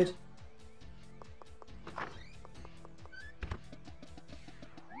 Understood?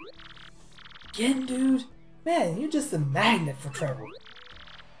 Again, dude? Man, you're just a magnet for trouble.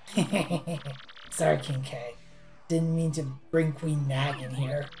 Sorry, King K. Didn't mean to bring Queen Nag in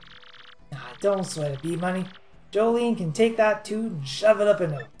here. Nah, don't sweat it, B-Money. Jolene can take that toot and shove it up her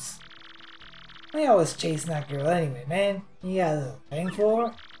nose. I always chasing that girl anyway, man. You got a little thing for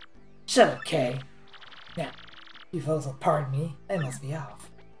her? Shut up, K. Now, you folks will pardon me. I must be off.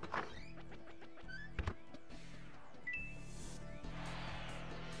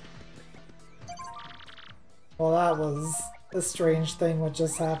 Well, that was a strange thing what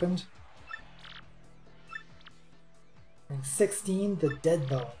just happened. Ring 16, the Dead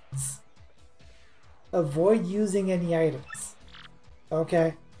Bones. Avoid using any items.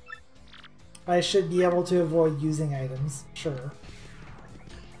 Okay. I should be able to avoid using items, sure.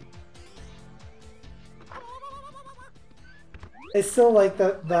 I still like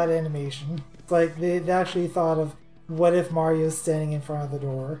that animation. It's like they actually thought of what if Mario's standing in front of the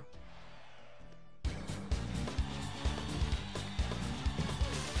door.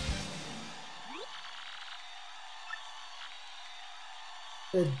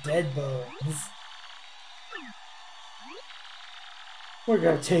 The Dead Bones. We're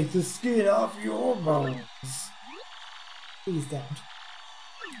gonna take the skin off your bones. Please don't.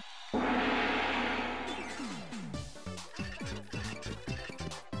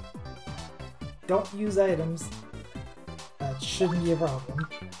 Don't use items. That shouldn't be a problem.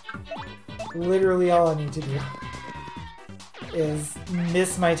 Literally all I need to do is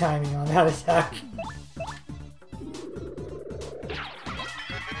miss my timing on that attack.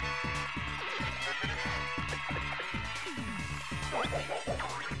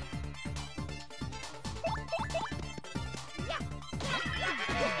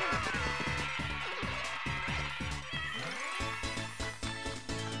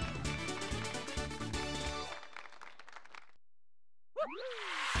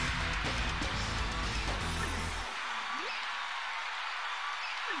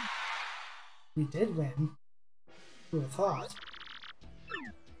 We did win. Who would have thought?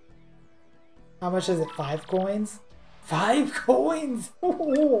 How much is it? 5 coins? 5 coins!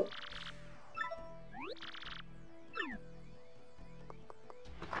 Oh.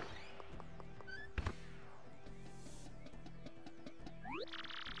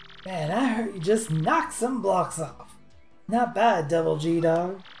 Man, I heard you just knocked some blocks off. Not bad, Double G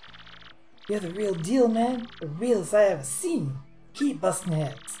Dog. You're the real deal, man. The realest I ever seen. Keep busting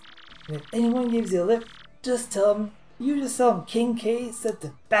heads. And if anyone gives you a lip, just tell them, King K said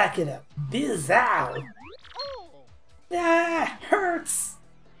to back it up. Bizzow! Ah, hurts!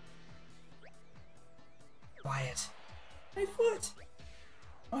 Quiet. My foot!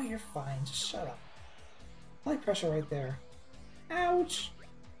 Oh, you're fine. Just shut up. Light pressure right there. Ouch!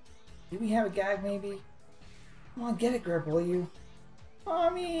 Do we have a gag, maybe? Come on, get a grip, will you?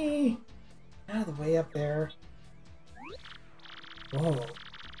 Mommy! Out of the way up there. Whoa.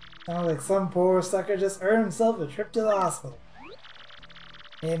 Sounds like some poor sucker just earned himself a trip to the hospital.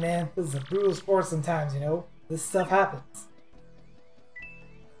 Hey man, this is a brutal sport sometimes, you know? This stuff happens.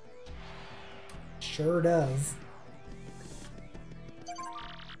 Sure does.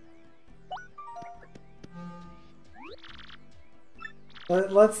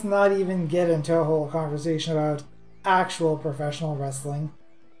 But let's not even get into a whole conversation about actual professional wrestling.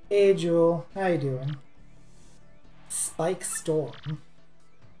 Hey Jewel, how you doing? Spike Storm.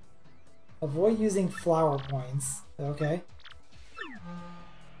 Avoid using flower points. Okay.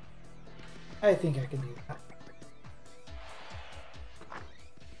 I think I can do that.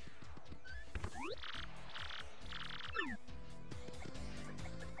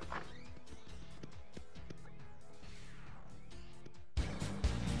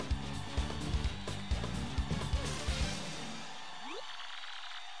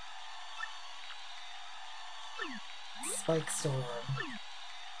 Spike Storm.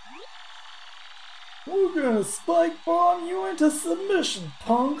 We're gonna spike bomb you into submission,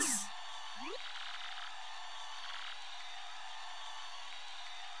 punks!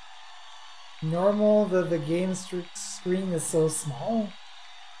 Normal that the game screen is so small?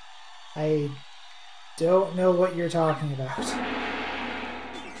 I don't know what you're talking about.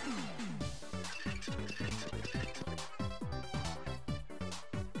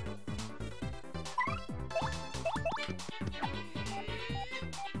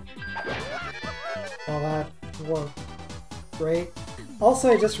 Well, that worked great.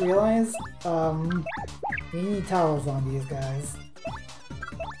 Also, I just realized, we need towels on these guys.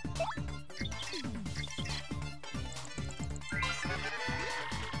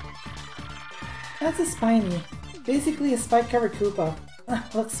 That's a Spiny. Basically a spike-covered Koopa.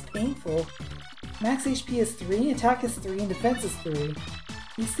 Looks painful. Max HP is 3, attack is 3, and defense is 3.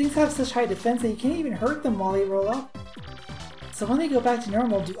 These things have such high defense that you can't even hurt them while they roll up. So when they go back to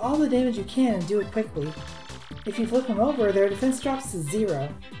normal, do all the damage you can and do it quickly. If you flip them over, their defense drops to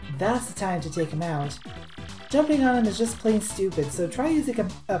 0. That's the time to take them out. Jumping on them is just plain stupid, so try using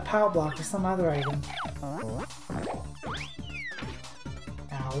a power block or some other item. Ow.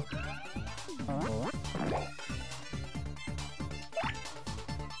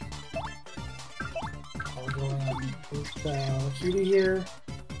 I'll go and put Lakitu here.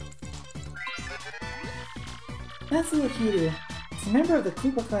 That's a Lakitu. It's a member of the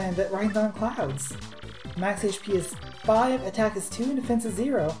Koopa clan that rides on clouds. Max HP is 5, attack is 2, and defense is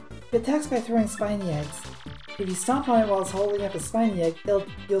 0. It attacks by throwing spiny eggs. If you stomp on it while it's holding up a spiny egg,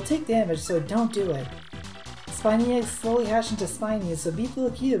 you'll take damage, so don't do it. Spiny eggs slowly hatch into Spinies, so beat the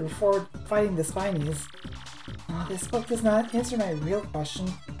Lakitu before fighting the Spinies. Oh, this book does not answer my real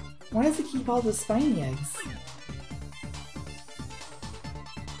question. Why does it keep all those spiny eggs?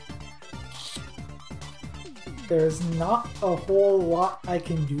 There's not a whole lot I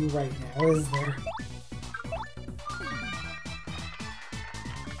can do right now, is there?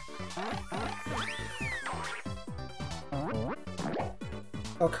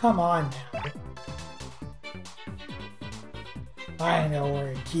 Oh, come on now. I know where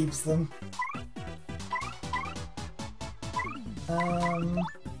it keeps them.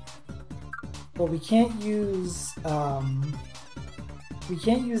 Well, we can't use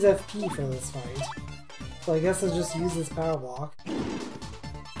FP for this fight. So I guess I'll just use this power block.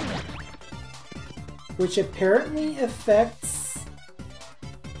 Which apparently affects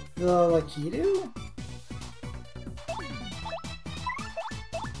the Lakitu?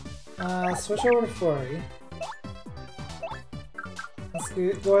 Switch over to Flurry. Let's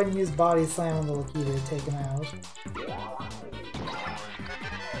go ahead and use Body Slam on the Lakitu to take him out.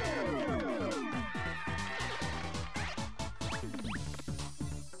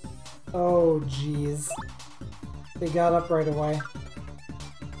 Oh jeez. They got up right away.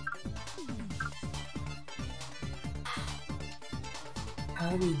 How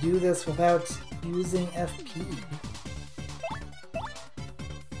do we do this without using FP?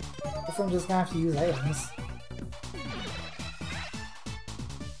 Guess I'm just gonna have to use items.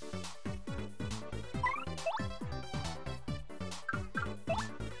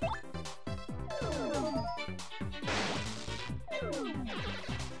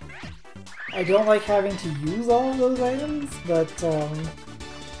 I don't like having to use all of those items, but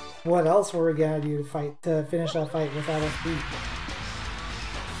what else were we gonna do to finish that fight without FP?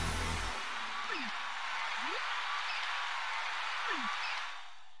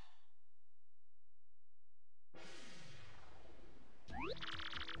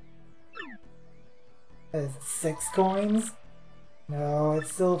 Is it 6 coins? No,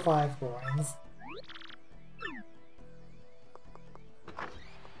 it's still 5 coins.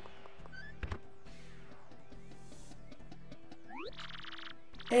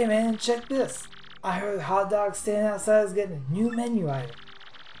 Hey man, check this! I heard a hot dog stand outside is getting a new menu item.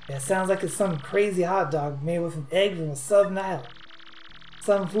 It sounds like it's some crazy hot dog made with an egg from a southern island.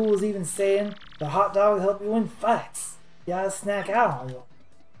 Some fool's even saying the hot dog will help you win fights. You gotta snack out on one.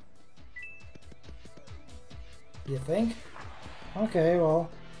 You think? Okay, well,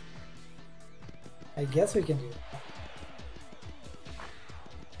 I guess we can do that.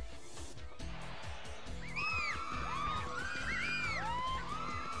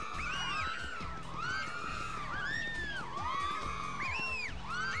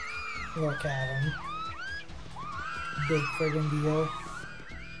 Look at him. Big friggin' deal.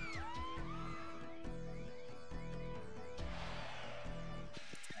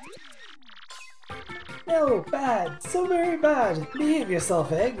 No, bad! So very bad! Behave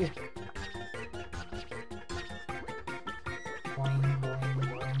yourself, egg! Boing, boing,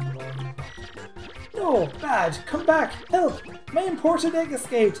 boing, boing. No, bad! Come back! Help! My imported egg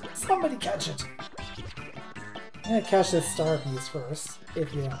escaped! Somebody catch it! I'm gonna catch this star piece first,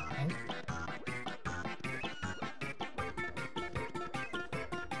 if you don't mind.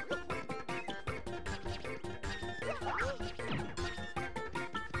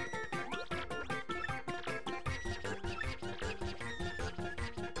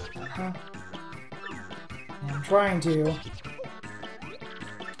 I'm trying to.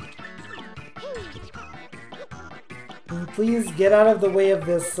 Can you please get out of the way of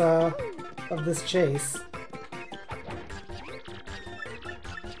this chase?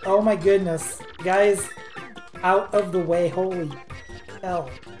 Oh my goodness. Guys, out of the way. Holy hell.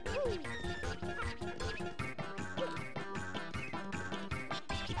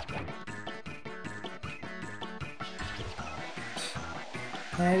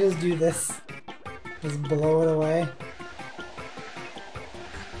 Can I just do this? Just blow it away?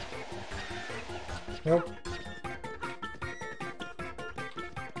 Nope.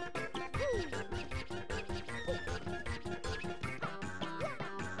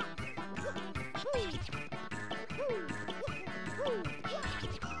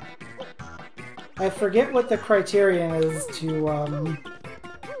 I forget what the criterion is to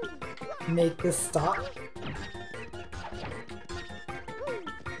make this stop.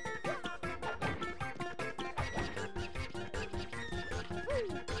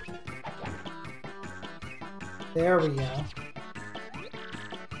 There we go.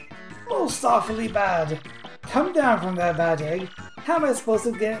 Most awfully bad. Come down from that bad egg. How am I supposed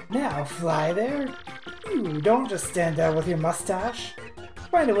to get it now? Fly there? Ooh, don't just stand there with your mustache.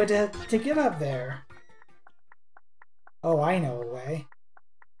 Find a way to get up there. Oh, I know a way.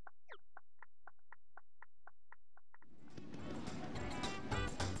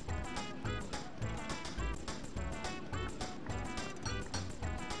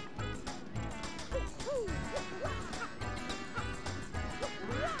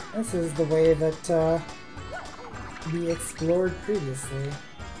 This is the way that we explored previously.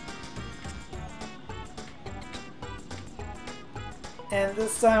 And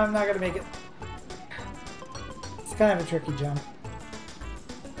this time I'm not gonna make it. It's kind of a tricky jump.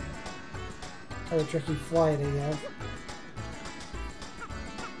 Or a tricky flight, I guess.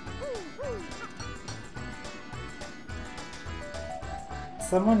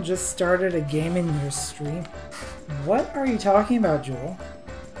 Someone just started a game in your stream? What are you talking about, Jewel?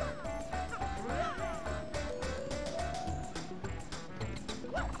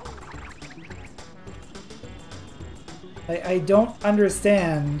 I don't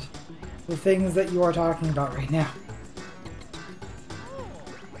understand the things that you are talking about right now.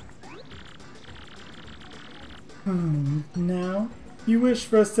 Now? You wish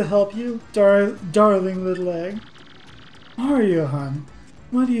for us to help you, darling little egg? Mario, hon,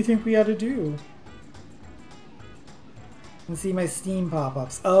 what do you think we ought to do? And see my Steam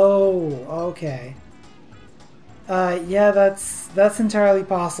pop-ups. Oh, okay. Yeah, that's entirely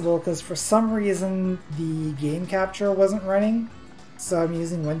possible, because for some reason the game capture wasn't running, so I'm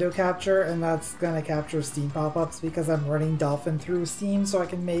using window capture, and that's gonna capture Steam pop-ups because I'm running Dolphin through Steam so I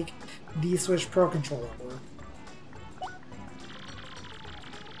can make the Switch Pro controller work.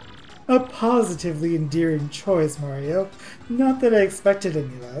 A positively endearing choice, Mario. Not that I expected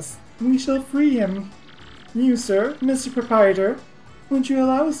any less. We shall free him. You, sir, Mr. Proprietor, won't you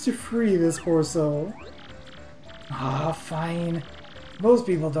allow us to free this poor soul? Ah, fine. Most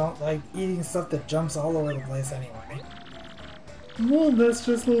people don't like eating stuff that jumps all over the place anyway. Well, that's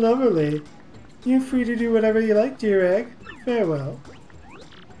just lovely. You're free to do whatever you like, dear egg. Farewell.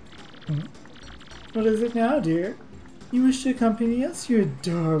 What is it now, dear? You wish to accompany us, you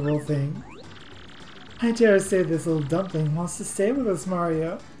adorable thing? I dare say this little dumpling wants to stay with us,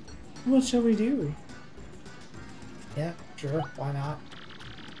 Mario. What shall we do? Yeah, sure, why not?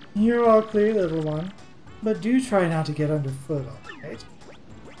 You're all clear, little one. But do try not to get underfoot, alright?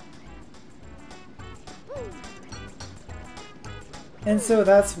 And so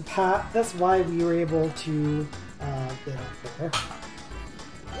that's why we were able to get up there.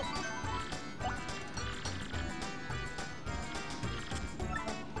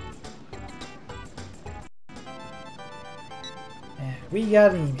 And we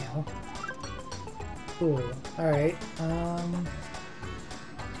got an email. Cool. Alright,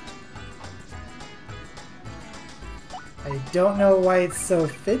 I don't know why it's so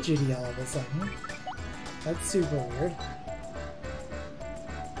fidgety all of a sudden. That's super weird.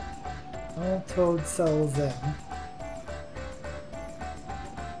 All Toad cells in.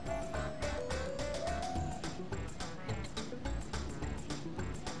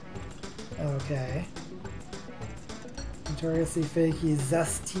 Okay. Notoriously fakey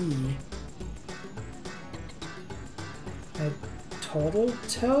zesty. Total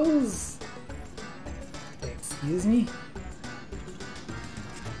toes? Thanks. Excuse me?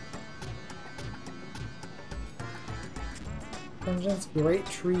 Dungeon's Great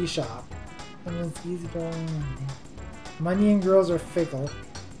Tree Shop. Dungeon's easy going. Money and girls are fickle.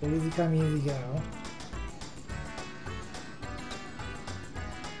 So easy come, easy go.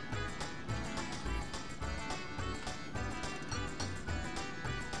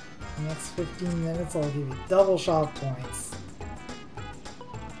 The next 15 minutes I'll give you double shop points.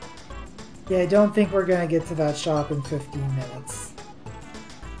 Yeah, I don't think we're gonna get to that shop in 15 minutes.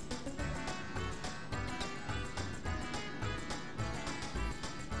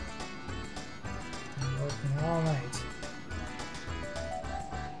 I'm working all night.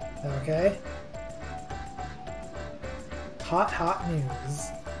 Okay. Hot news.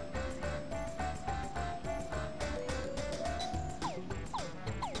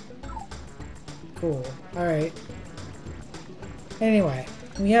 Cool. Alright. Anyway,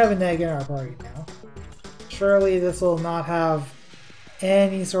 we have an egg in our party now. Surely this will not have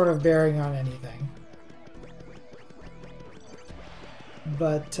any sort of bearing on anything.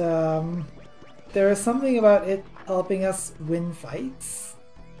 But, there is something about it helping us win fights.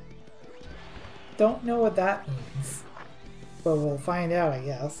 Don't know what that means. But we'll find out, I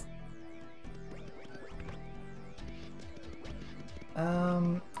guess.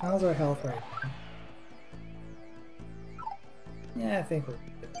 How's our health right now? Yeah, I think we're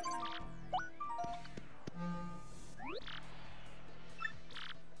good.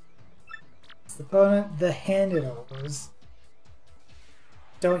 It's the opponent, the handed overs.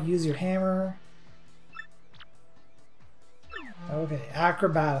 Don't use your hammer. Okay,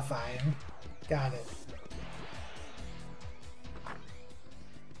 acrobatify him. Got it.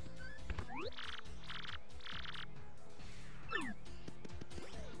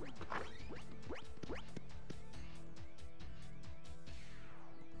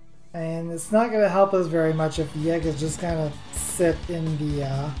 And it's not going to help us very much if the egg is just kind of sit in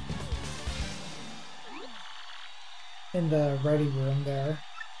the ready room there.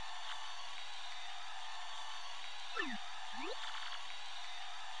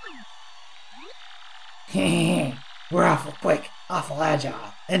 We're awful quick, awful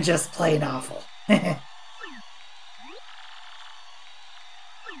agile, and just plain awful.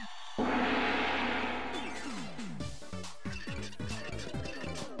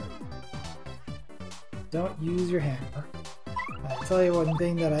 Don't use your hammer. I'll tell you one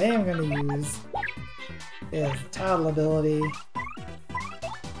thing that I am going to use is Tattle ability.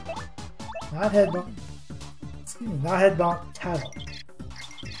 Not head bonk. Excuse me, not head bonk, Tattle.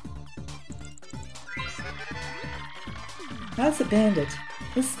 That's a bandit.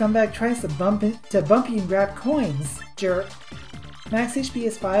 This scumbag tries to bump you and grab coins, jerk. Max HP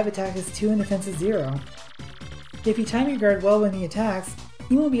is 5, attack is 2, and defense is 0. If you time your guard well when he attacks,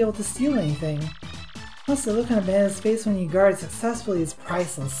 he won't be able to steal anything. Plus, the look on a bandit's face when you guard successfully is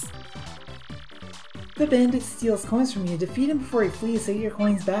priceless. If the bandit steals coins from you, defeat him before he flees to get your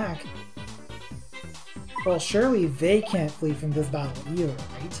coins back. Well, surely they can't flee from this battle either,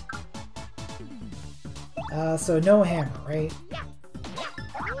 right? So no hammer, right?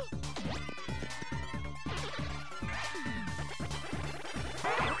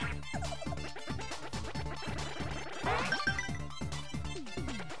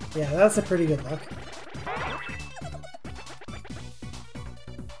 Yeah, that's a pretty good look.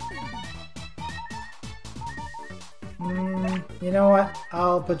 You know what?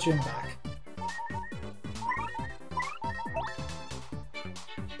 I'll put you in back.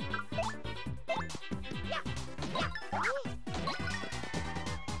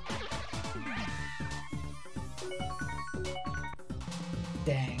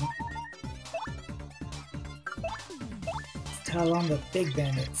 Dang. Let's tell on the big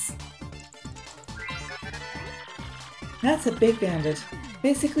bandits. That's a big bandit.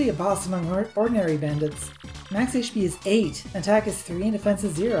 Basically a boss among ordinary bandits. Max HP is 8, attack is 3, and defense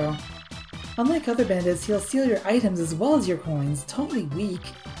is 0. Unlike other bandits, he'll steal your items as well as your coins. Totally weak.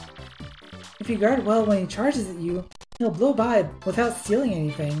 If you guard well when he charges at you, he'll blow by without stealing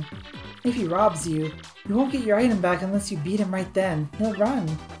anything. If he robs you, you won't get your item back unless you beat him right then. He'll run.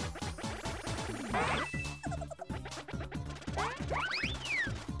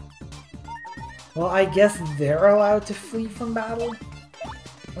 Well, I guess they're allowed to flee from battle?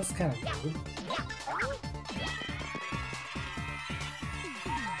 That's kind of rude.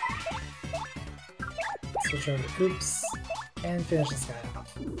 Switch over to Coops and finish this guy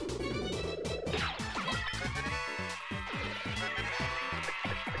off.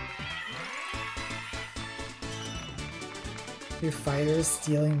 Your fighters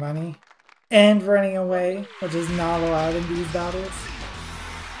stealing money and running away, which is not allowed in these battles.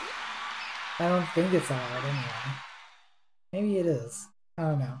 I don't think it's allowed anyway. Maybe it is. I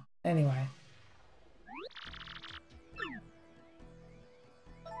don't know. Anyway.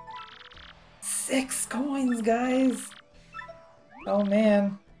 $6 coins, guys! Oh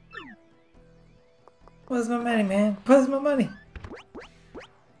man. Where's my money, man? Where's my money?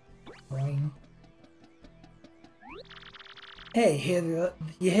 Boing. Hey,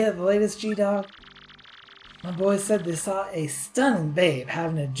 you hear the latest, G-Dog? My boys said they saw a stunning babe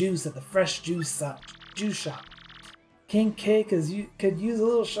having a juice at the fresh juice shop. King K could use a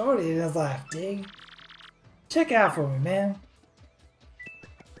little shorty in his life, dig? Check out for me, man.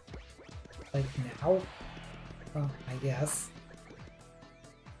 Like now? Well, I guess.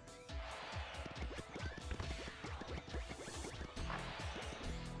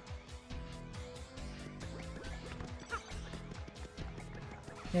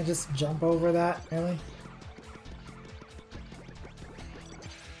 Can't just jump over that, really?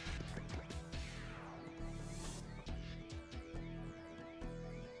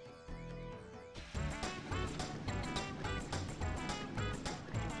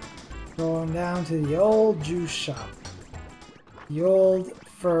 Going down to the old juice shop. The old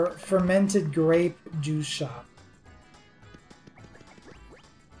fermented grape juice shop.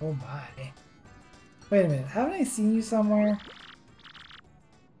 Oh my. Wait a minute, haven't I seen you somewhere?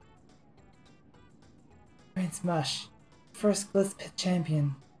 Prince Mush, first Glitzville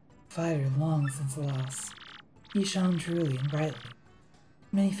champion, fighter long since the loss. He shone truly and brightly.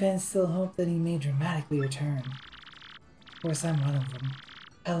 Many fans still hope that he may dramatically return. Of course, I'm one of them.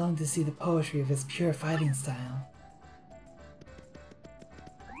 I long to see the poetry of his pure fighting style.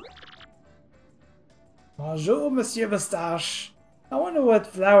 Bonjour, Monsieur Moustache. I wonder what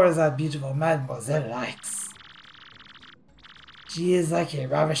flowers our beautiful mademoiselle likes. She is like a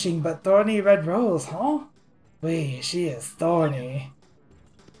ravishing but thorny red rose, huh? Wait, she is thorny.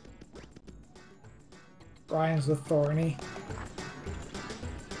 Rhymes with thorny.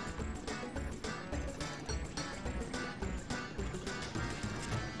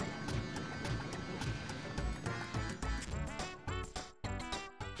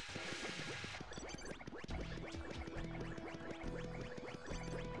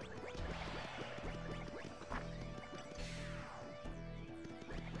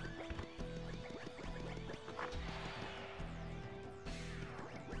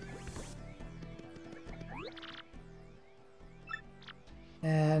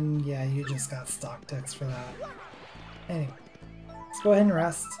 And yeah, you just got stock text for that. Anyway, let's go ahead and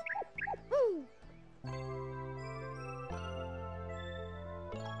rest.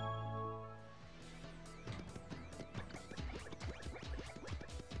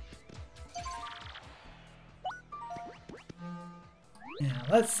 Now,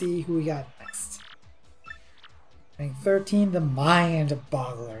 let's see who we got next. Rank 13, the Mind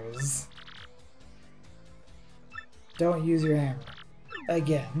Bogglers. Don't use your hammer.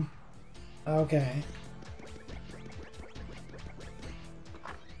 Again. Okay.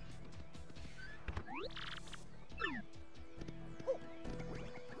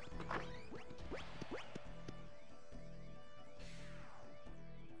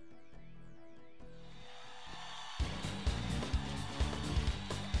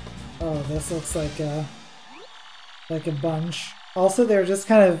 Oh, this looks like a bunch. Also, they're just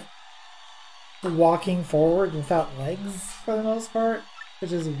kind of walking forward without legs for the most part,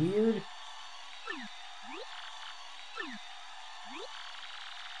 which is weird.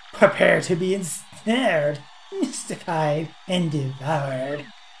 Prepare to be ensnared, mystified, and devoured.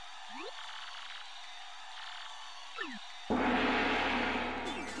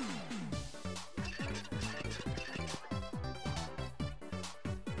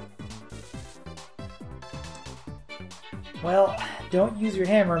 Well, don't use your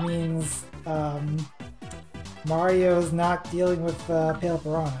hammer means Mario's not dealing with Pale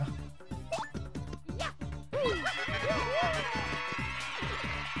Piranha.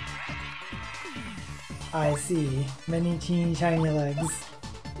 I see. Many teeny tiny legs.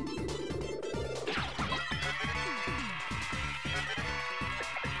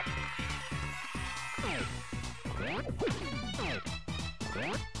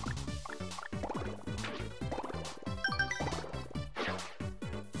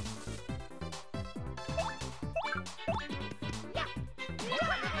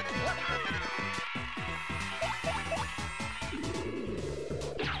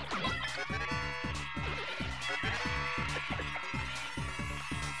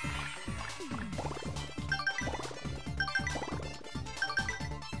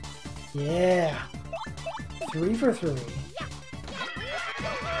 Yeah! 3 for 3.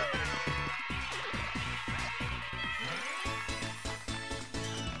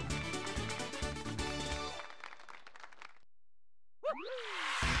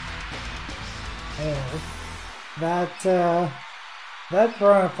 Oh. That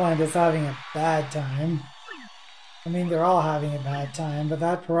piranha plant is having a bad time. I mean, they're all having a bad time, but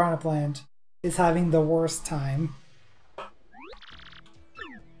that piranha plant is having the worst time.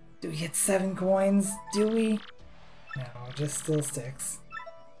 Do we get 7 coins? Do we? No, it just still sticks.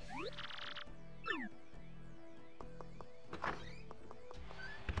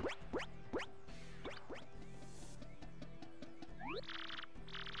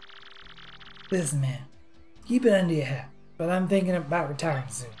 Listen, man. Keep it under your hat, but I'm thinking about retiring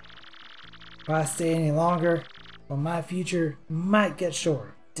soon. If I stay any longer, well, my future might get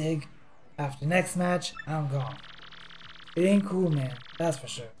shorter. Dig? After next match, I'm gone. It ain't cool, man, that's for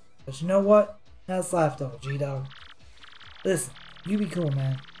sure. But you know what? That's life though, G-Dog. Listen, you be cool,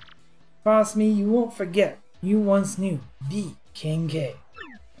 man. Promise me you won't forget you once knew the King K.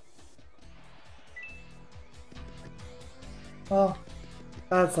 Well,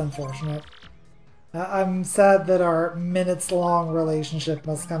 that's unfortunate. I'm sad that our minutes-long relationship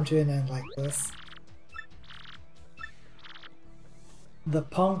must come to an end like this. The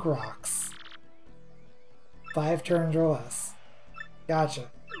Punk Rocks. 5 turns or less.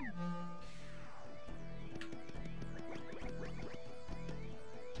 Gotcha.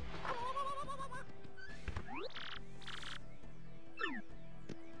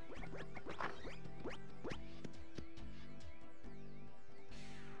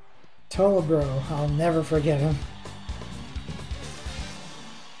 Tolabro, I'll never forget him.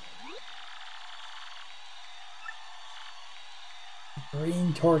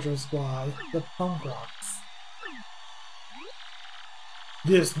 Green Torture Squad, the Punk Rocks.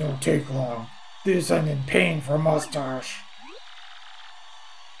 This no take long. This I'm in pain for mustache.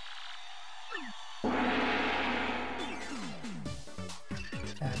 I'm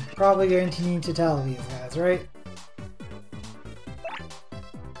probably going to need to tell these guys, right?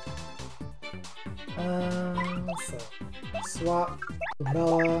 So swap,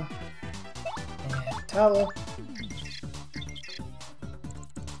 Bella, and Tattle.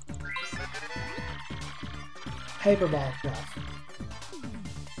 Hyperbolic Bluff.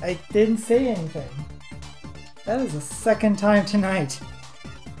 I didn't say anything. That is the second time tonight.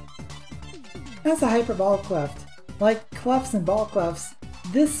 That's a hyperbolic cleft. Like clefts and ball clefts,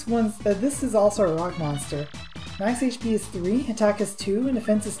 this is also a rock monster. Max HP is 3, attack is 2, and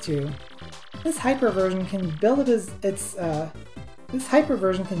defense is 2. This hyper version can build up its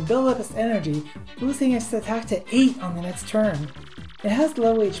energy, boosting its attack to 8 on the next turn. It has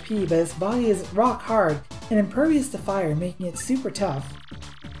low HP, but its body is rock hard and impervious to fire, making it super tough.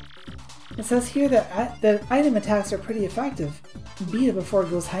 It says here that item attacks are pretty effective. Beat it before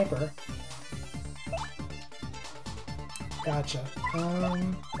it goes hyper. Gotcha. You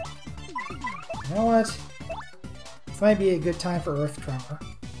know what? This might be a good time for Earth Tremor.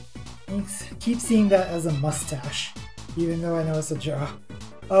 I keep seeing that as a mustache, even though I know it's a jaw.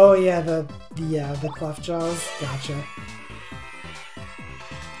 Oh yeah, the cleft jaws. Gotcha.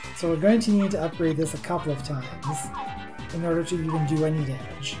 So we're going to need to upgrade this a couple of times in order to even do any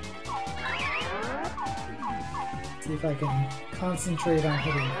damage. See if I can concentrate on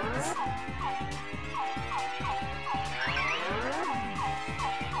hitting these.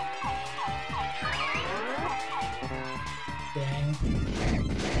 Dang.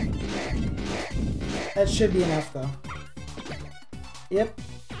 That should be enough though. Yep.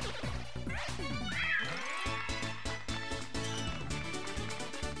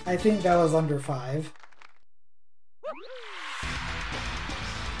 I think that was under 5.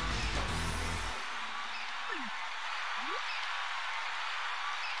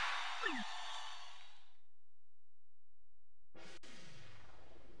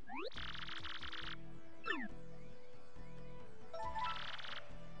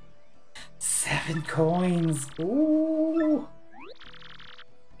 $7 coins. Ooh.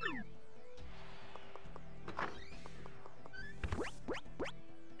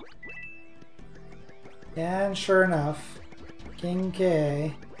 And sure enough, King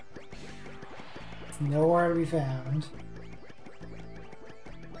K is nowhere to be found.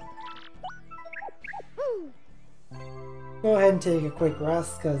 Go ahead and take a quick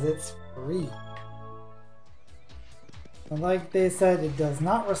rest because it's free. And like they said, it does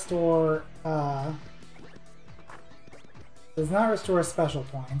not restore special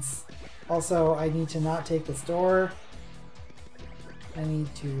points. Also, I need to not take the store. I need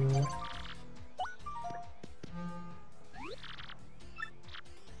to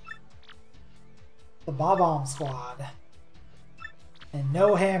the Bob-omb Squad. And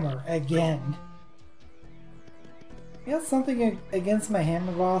no hammer again. You got something against my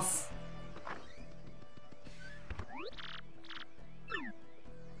hammer boss?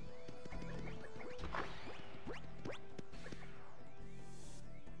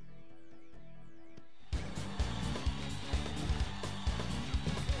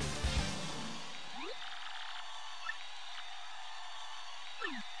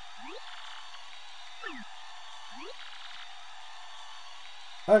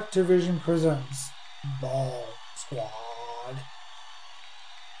 Activision presents Ball Squad.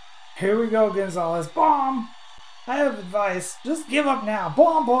 Here we go, Gonzalez. Bomb! I have advice. Just give up now.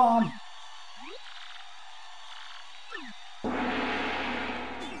 Bomb, bomb!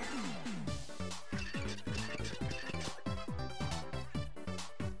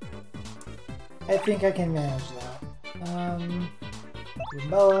 I think I can manage that.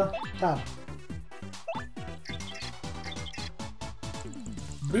 Rubella, top.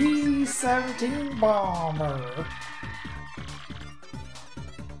 B-17 Bomber.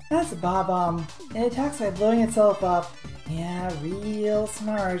 That's a Bob-Bomb. It attacks by blowing itself up. Yeah, real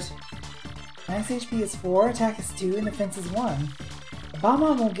smart. Max HP is 4, attack is 2, and defense is 1. A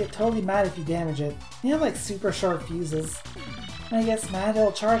Bob-Bomb won't get totally mad if you damage it. They have like super sharp fuses. When it gets mad,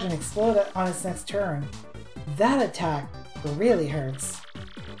 it'll charge and explode on its next turn. That attack really hurts.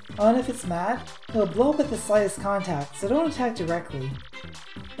 Oh, and if it's mad, it'll blow up at the slightest contact, so don't attack directly.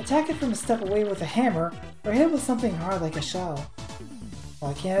 Attack it from a step away with a hammer, or hit it with something hard like a shell.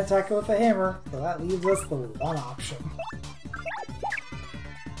 Well, I can't attack it with a hammer, so that leaves us the one option.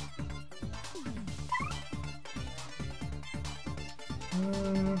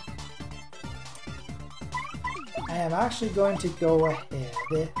 I am actually going to go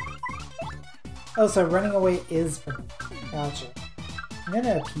ahead. Oh, so running away is for me. Gotcha. I'm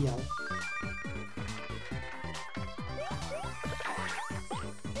gonna appeal.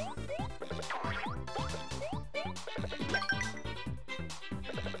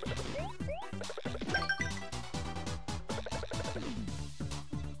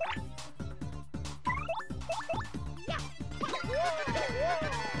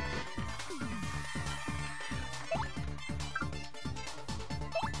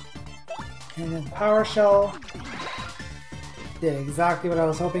 And then Power Shell did exactly what I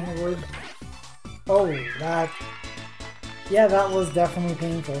was hoping it would. Oh, that... Yeah, that was definitely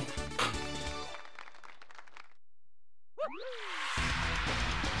painful.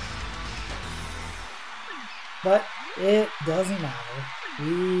 But it doesn't matter.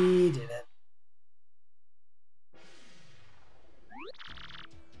 We did it.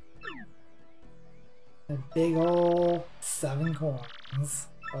 A big ol' 7 coins.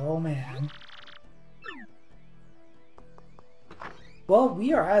 Oh man. Well,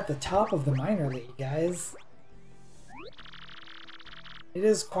 we are at the top of the minor league, guys. It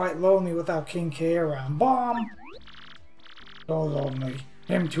is quite lonely without King K around. Bomb! So lonely.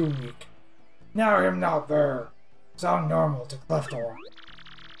 Him too weak. Now him not there. Sound normal to Cleftor.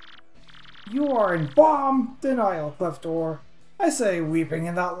 You are in bomb denial, Cleftor. I say weeping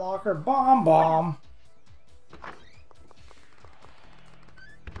in that locker. Bomb, bomb.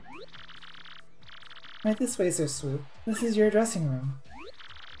 Right this way, Sir Swoop. This is your dressing room.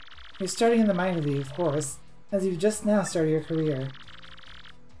 You're starting in the minor league, of course, as you've just now started your career.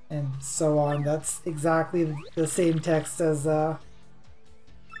 And so on. That's exactly the same text as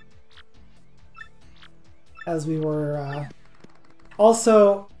we were,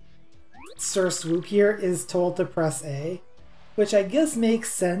 Also, Sir Swoop here is told to press A, which I guess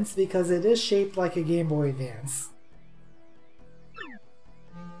makes sense because it is shaped like a Game Boy Advance.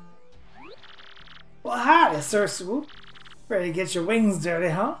 Well, howdy, Sir Swoop. Ready to get your wings dirty,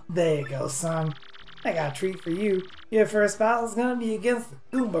 huh? There you go, son. I got a treat for you. Your first battle's gonna be against the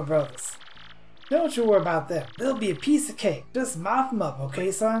Goomba Brothers. Don't you worry about them. They'll be a piece of cake. Just mop them up,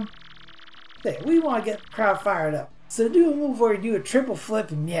 okay, son? Hey, we want to get the crowd fired up. So do a move where you do a triple flip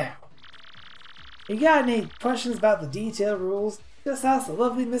and meow. You got any questions about the detailed rules? Just ask the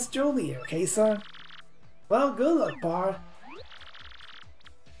lovely Miss Jolie, okay, son? Well, good luck, Bard.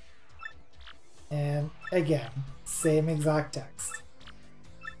 And again, same exact text.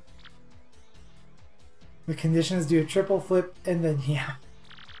 The condition is do a triple flip and then yeah.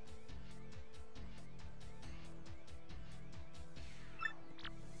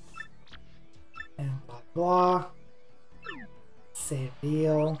 And blah blah. Same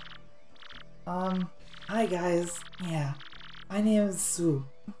deal. Hi guys. Yeah. My name is Swoop.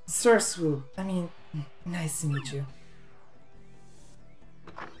 Sir Swoop. I mean, nice to meet you.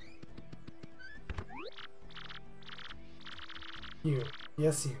 You.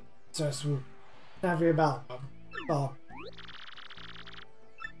 Yes, you. Sir Swoop. Time for your battle, Bob. Bob.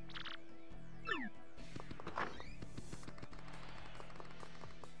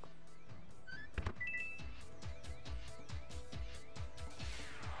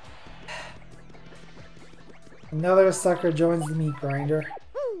 Another sucker joins the meat grinder.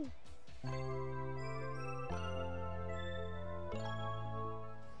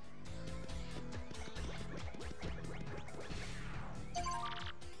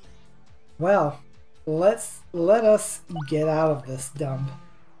 Well, let us get out of this dump.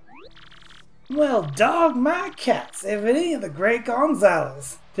 Well, dog my cats, if it ain't the great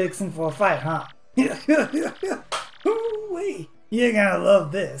Gonzalez. Fixing for a fight, huh? Ooh-wee. You're gonna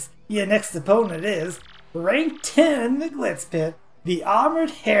love this. Your next opponent is rank 10 in the Glitz Pit, the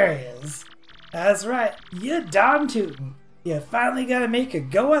Armored Harriers. That's right, you're darn tootin'. You finally gotta make a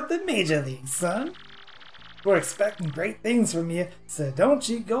go at the Major League, son. We're expecting great things from you, so don't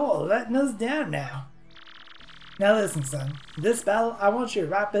you go letting us down now. Now listen, son. This battle, I want you to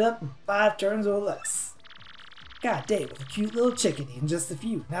wrap it up in 5 turns or less. Got a date with a cute little chickadee in just a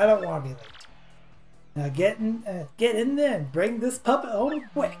few, and I don't want to be late. Now get in there and bring this puppet home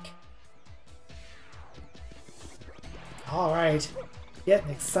quick. Alright,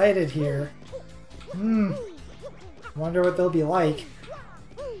 getting excited here. Wonder what they'll be like.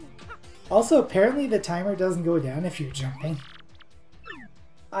 Also, apparently the timer doesn't go down if you're jumping.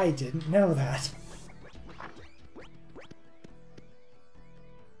 I didn't know that.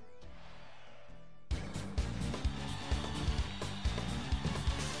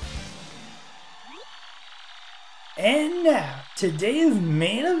 And now, today's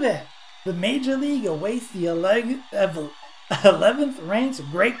main event. The Major League awaits the 11th ranked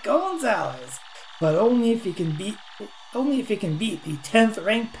Great Gonzalez, but only if he can beat the 10th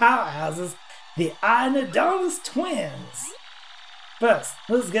ranked powerhouses, the Adonis twins. First,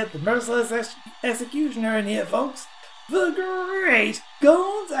 let's get the merciless executioner in here, folks. The Great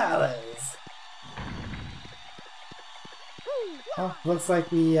Gonzalez. Oh, looks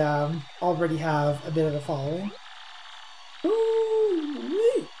like we already have a bit of a following.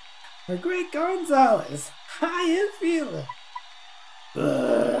 Ooh-wee. The Great Gonzalez. How you feeling?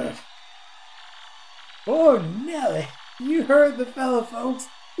 Ugh. Oh, Nelly. You heard the fella, folks.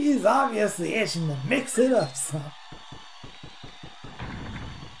 He's obviously itching to mix it up some.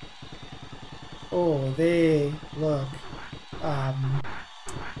 Oh, they look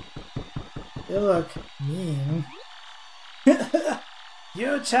mean.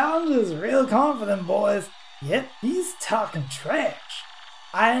 Your challenge is real confident, boys. Yep, he's talking trash.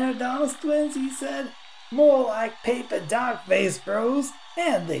 Adonis twins, he said. More like paper dog face bros,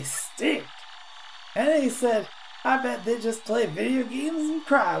 and they stink. And he said, I bet they just play video games and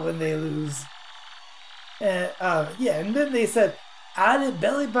cry when they lose. And then they said, added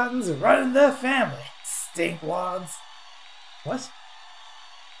belly buttons running their family. Stinkwads. What?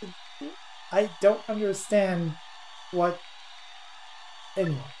 I don't understand what.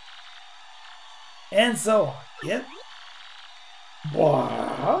 Anyway. And so on. Yep.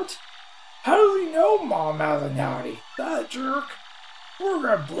 What? How do we know, Mom Alanati? That jerk. We're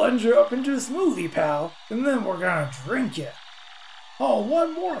gonna plunge you up into a smoothie, pal, and then we're gonna drink you. Oh,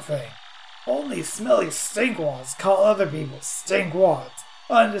 one more thing. Only smelly stinkwads call other people stinkwads.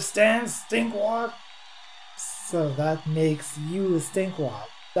 Understand, stinkwad? So that makes you a stinkwad.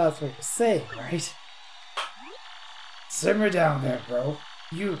 That's what you're saying, right? Simmer down there, bro.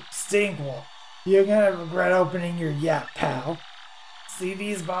 You stinkwad. You're gonna regret opening your yap, pal. See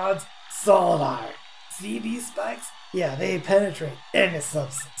these bods? Solid iron. See these spikes? Yeah, they penetrate any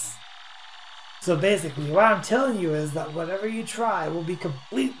substance. So basically, what I'm telling you is that whatever you try will be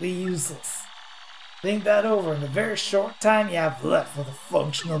completely useless. Think that over in the very short time you have left with a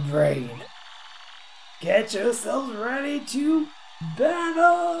functional brain. Get yourselves ready to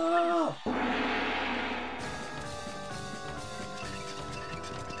battle!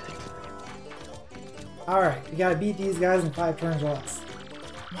 Alright, we gotta beat these guys in 5 turns or less.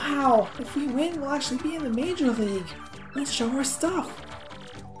 Wow, if we win, we'll actually be in the Major League. Let's show our stuff.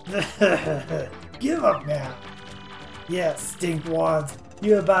 Give up now. Yes, stinkwads,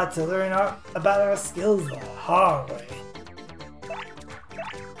 you're about to learn about our skills the hard way.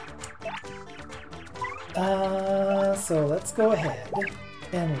 So let's go ahead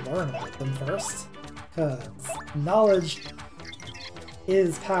and learn about them first. Because knowledge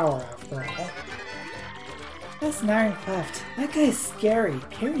is power after all. That's an Iron Cleft. That guy's scary,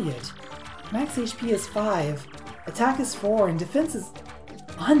 period. Max HP is 5, attack is 4, and defense is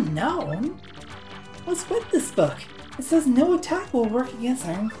unknown? What's with this book? It says no attack will work against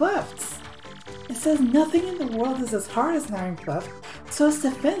Iron Clefts. It says nothing in the world is as hard as an Iron Cleft, so its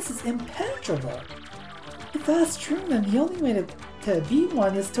defense is impenetrable. If that's true, then the only way to beat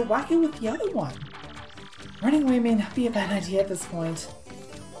one is to whack it with the other one. Running away may not be a bad idea at this point.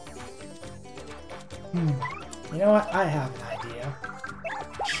 You know what? I have an idea.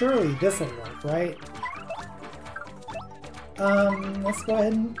 Surely this'll work, right? Let's go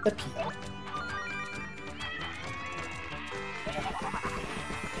ahead and appeal.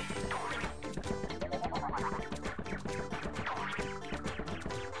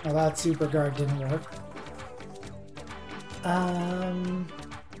 Well, that super guard didn't work.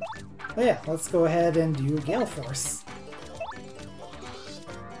 But yeah, let's go ahead and do Gale Force.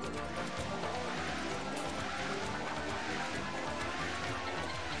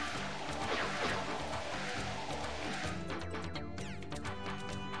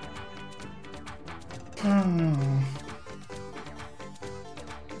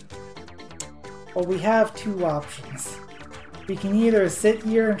 Well, we have two options. We can either sit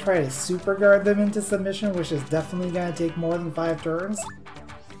here and try to super guard them into submission, which is definitely going to take more than 5 turns,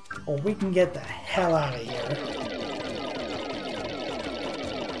 or we can get the hell out of here.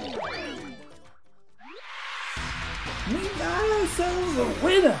 We got ourselves a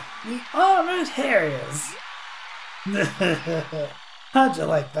winner! The Armored Harriers! How'd you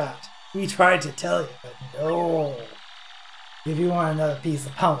like that? We tried to tell you, but no. If you want another piece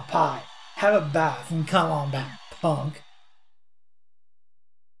of pumpkin pie, have a bath and come on back, punk.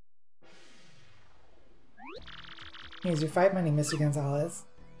 Here's your fight money, Mr. Gonzalez.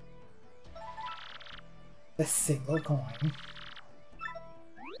 The single coin.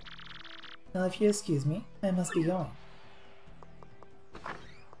 Now, if you excuse me, I must be going.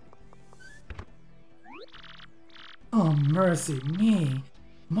 Oh, mercy me!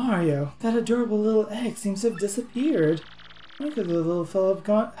 Mario, that adorable little egg seems to have disappeared. Where could the little fellow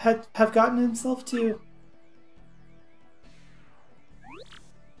have gotten himself to?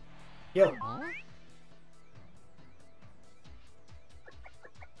 Yo.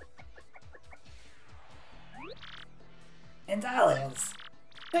 And Alice,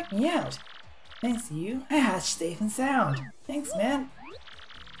 check me out. Thanks to you, I hatched safe and sound. Thanks, man.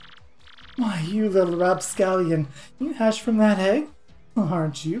 Why, you little rapscallion, you hatched from that egg?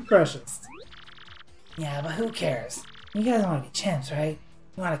 Aren't you precious? Yeah, but who cares? You guys want to be chimps, right?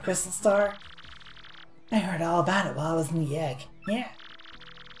 You want a crystal star? I heard all about it while I was in the egg. Yeah.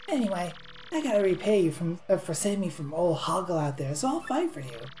 Anyway, I gotta repay you for saving me from old Hoggle out there, so I'll fight for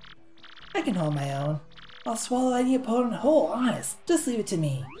you. I can hold my own. I'll swallow any opponent whole, honest. Just leave it to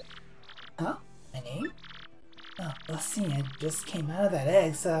me. Huh? My name? Oh, well, see, I just came out of that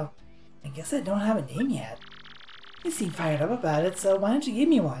egg, so I guess I don't have a name yet. You seem fired up about it, so why don't you give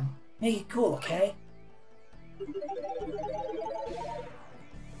me one? Make it cool, okay?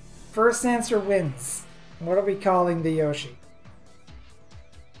 First answer wins. What are we calling the Yoshi?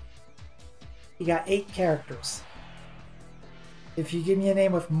 You got 8 characters. If you give me a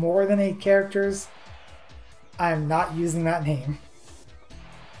name with more than 8 characters, I'm not using that name.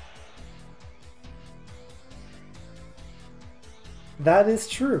 That is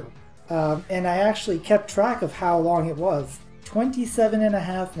true. And I actually kept track of how long it was.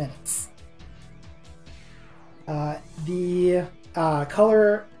 27.5 minutes. The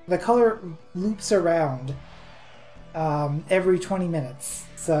color loops around every 20 minutes.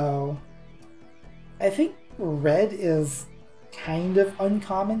 So I think red is kind of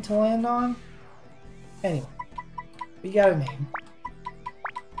uncommon to land on. Anyway, we got a name.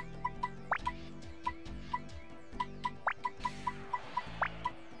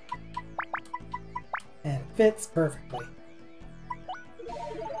 And it fits perfectly.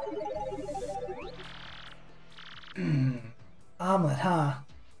 Omelet, huh?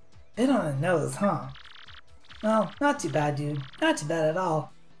 Bit on the nose, huh? Well, not too bad, dude. Not too bad at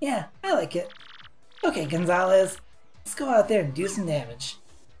all. Yeah, I like it. Okay, Gonzalez. Let's go out there and do some damage.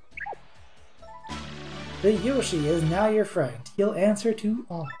 The Yoshi is now your friend. He'll answer to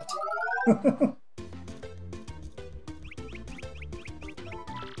Omelet.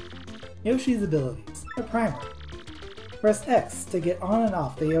 Yoshi's abilities. A primer. Press X to get on and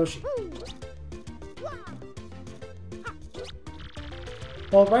off the Yoshi.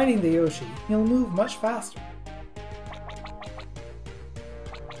 While riding the Yoshi, you'll move much faster.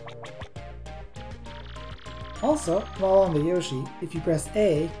 Also, while on the Yoshi, if you press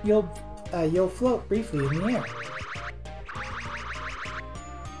A, you'll float briefly in the air.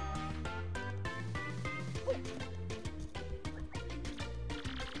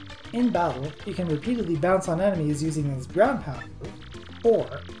 In battle, you can repeatedly bounce on enemies using this ground pound move,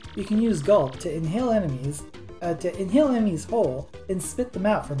 or you can use Gulp to inhale enemies whole and spit them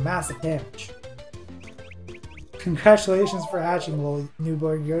out for massive damage. Congratulations for hatching, little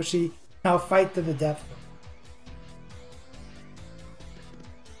newborn Yoshi. Now fight to the death.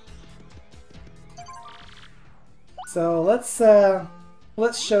 So let's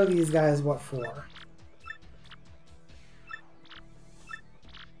show these guys what for.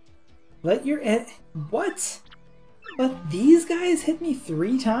 Let your what? Let these guys hit me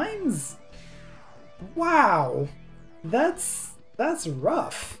 3 times? Wow, that's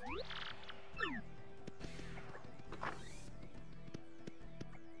rough.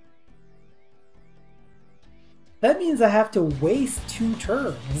 That means I have to waste 2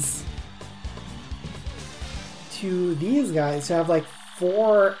 turns. to these guys who have like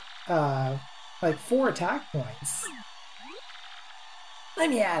four attack points. Let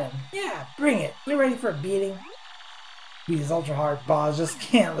me at him. Yeah, bring it. You ready for a beating? These ultra hard boss just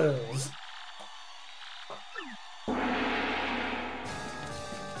can't lose.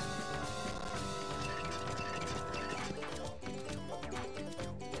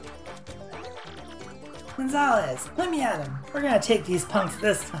 Gonzalez, let me at him. We're gonna take these punks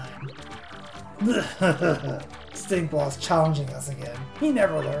this time. Stinkball's challenging us again. He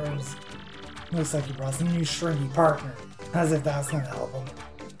never learns. Looks like he brought some new shrinky partner. As if that's gonna help him.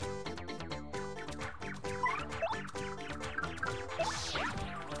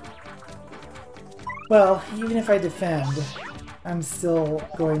 Well, even if I defend, I'm still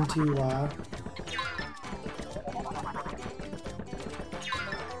going to,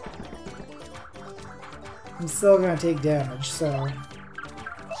 I'm still going to take damage, so...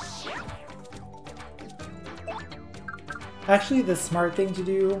 Actually, the smart thing to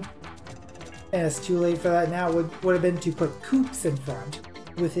do, and it's too late for that now, would have been to put Koops in front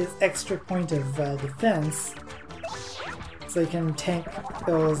with his extra point of defense, so he can tank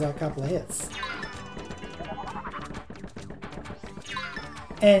those a couple of hits.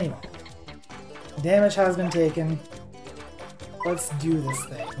 Anyway, damage has been taken. Let's do this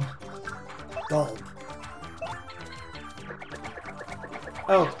thing. Gulp.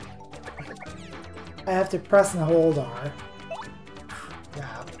 Oh. I have to press and hold R.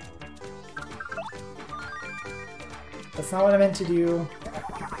 Crap. That's not what I meant to do.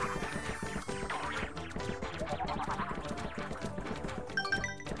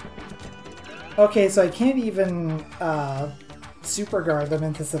 Okay, so I can't even super guard them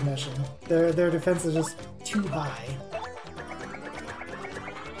into submission. Their defense is just too high.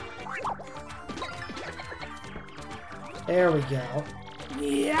 There we go.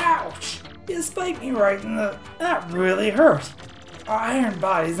 Ouch! You spiked me right in the... That really hurt! Our iron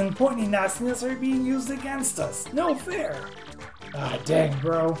bodies and pointy nastiness are being used against us. No fair! Ah, dang,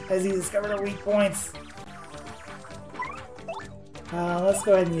 bro. Has he discovered our weak points? Let's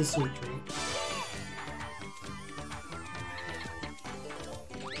go ahead and use Sweet Treat.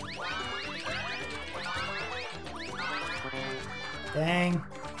 Dang.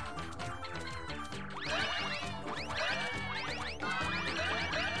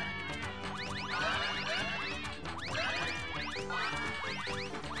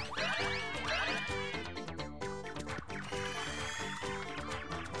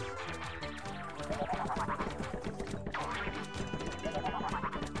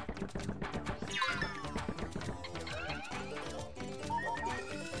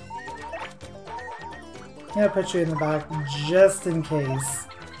 I'm gonna put you in the back just in case.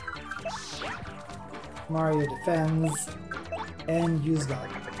 Mario defends and use guard.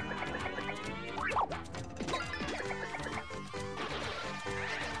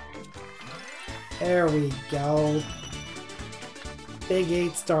 There we go. Big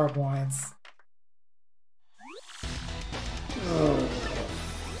 8 star points. Ugh.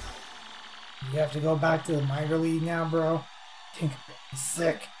 You have to go back to the minor league now, bro? Think I'm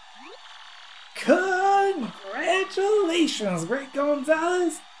sick. Congratulations, Great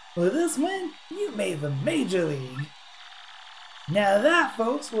Gonzalez! With this win, you made the Major League. Now that,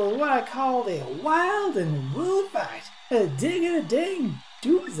 folks, was what I called a wild and woolly fight. A dig and a dang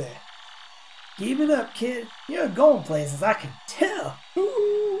doozy. Keep it up, kid. You're going places, I can tell.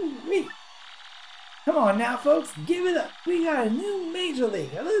 Ooh-wee. Come on now, folks, give it up. We got a new Major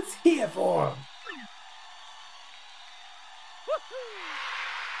League. Let's hear for him.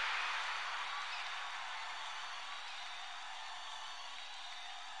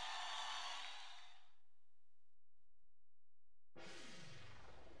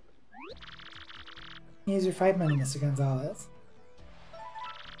 Here's your fight money, Mr. Gonzalez.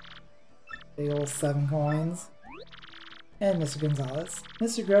 Big old 7 coins. And Mr. Gonzalez,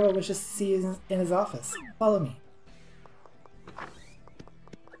 Mr. Grubba wishes to see you in his office. Follow me.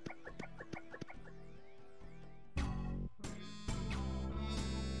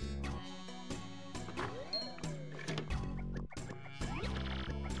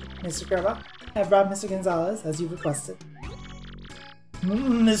 Mr. Grubba, I brought Mr. Gonzalez as you requested.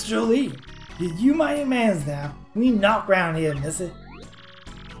 Mr. Lee, did you mind your mans now? We knock round here, miss it.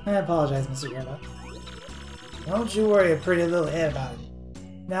 I apologize, Mr. Grubba. Don't you worry a pretty little head about it.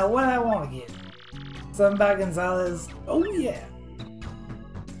 Now what I want to get? Something about Gonzalez? Oh yeah!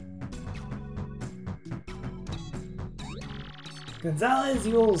 Gonzalez,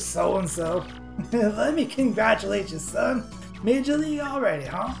 you old so-and-so. Let me congratulate you, son. Major League already,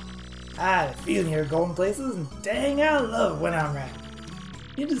 huh? I had a feeling you were going places, and dang, I love when I'm right.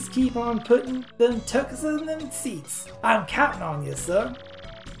 You just keep on putting them tucks in them seats. I'm counting on you, son.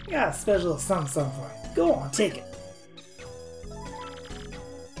 I got a special something for you. Go on, take it.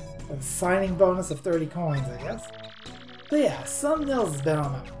 A signing bonus of 30 coins, I guess. But yeah, something else has been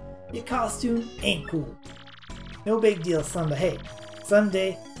on my mind. Your costume ain't cool. No big deal, son, but hey,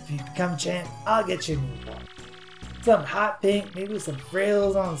 someday, if you become champ, I'll get you a new one. Some hot pink, maybe with some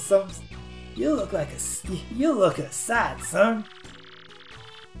frills on some. You'll look a sight, son.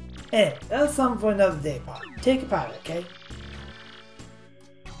 Anyway, that's something for another day, Pop. Take a pilot, okay?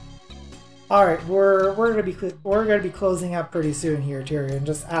 All right, we're gonna be closing up pretty soon here, Tyrion.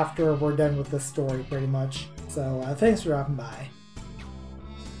 Just after we're done with this story, pretty much. So thanks for dropping by.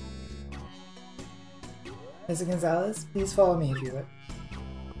 Mr. Gonzalez, please follow me if you would.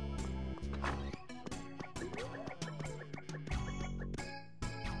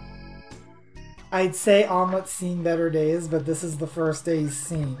 I'd say Omelet's seen better days, but this is the first day he's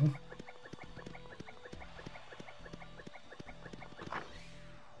seen.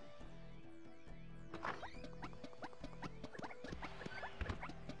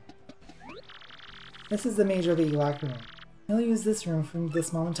 This is the Major League locker room. I'll use this room from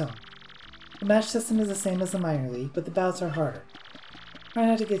this moment on. The match system is the same as the minor league, but the bouts are harder. Try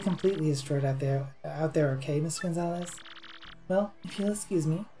not to get completely destroyed out there, okay, Mr. Gonzalez? Well, if you'll excuse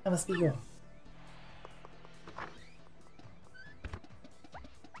me, I must be going.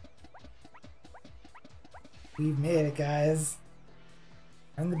 We've made it, guys.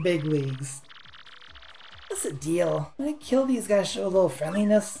 We're in the big leagues. What's the deal? When I kill these guys, show a little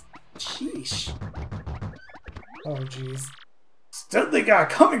friendliness? Sheesh. Oh, jeez. Studley guy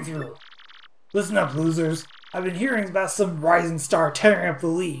coming through! Listen up, losers. I've been hearing about some rising star tearing up the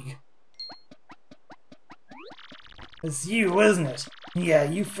league. It's you, isn't it? Yeah,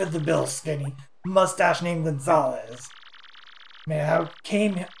 you fit the bill, Skinny. Mustache named Gonzalez. Man,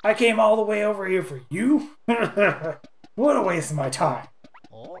 I came all the way over here for you? What a waste of my time.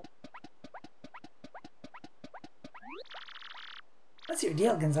 What's your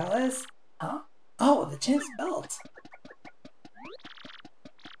deal, Gonzalez? Huh? Oh, the champ's belt.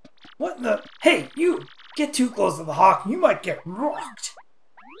 What the? Hey, you! Get too close to the hawk and you might get rocked.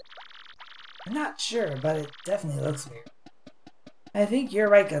 I'm not sure, but it definitely looks weird. I think you're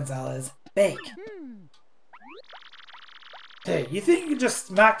right, Gonzalez. Fake. Hey, you think you can just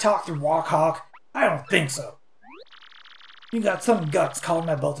smack talk the Rock Hawk? I don't think so. You got some guts calling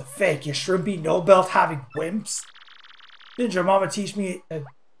my belt a fake, you shrimpy no belt having wimps. Did your mama teach me?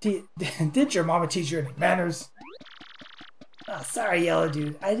 Did your mama teach you any manners? Oh, sorry, yellow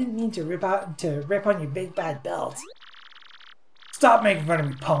dude. I didn't mean to rip on your big bad belt. Stop making fun of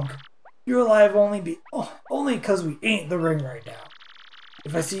me, punk. You're alive only because we ain't in the ring right now.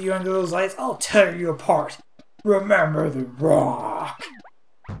 If I see you under those lights, I'll tear you apart. Remember the Rock.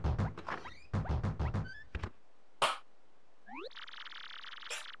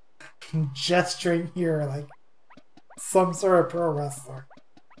 Gesturing here like some sort of pro wrestler.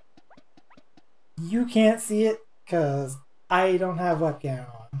 You can't see it because I don't have webcam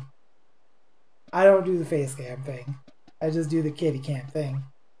on. I don't do the face cam thing. I just do the kitty cam thing.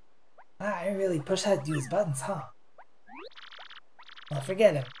 I really push that dude's buttons, huh? Well,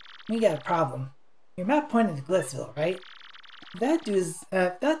 forget him. We got a problem. Your map pointed to Glitzville, right? That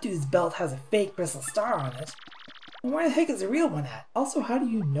dude's belt has a fake crystal star on it. And where the heck is the real one at? Also, how do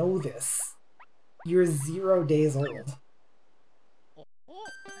you know this? You're 0 days old.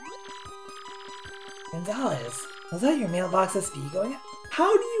 Gonzalez, was that your mailbox SP going?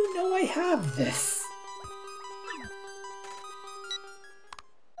 How do you know I have this?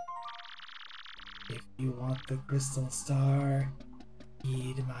 If you want the crystal star,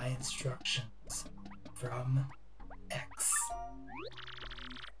 heed my instructions. From X.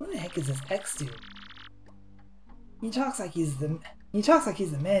 What the heck is this X dude? He talks like he's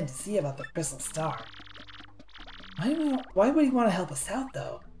the man to see about the crystal star. Why would he want to help us out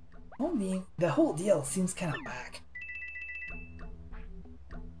though? The whole deal seems kind of whack.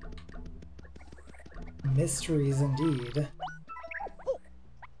 Mysteries indeed.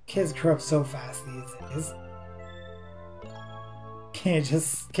 Kids grow up so fast these days. Can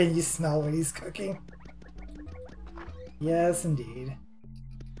you smell what he's cooking? Yes, indeed.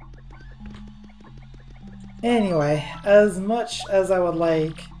 Anyway, as much as I would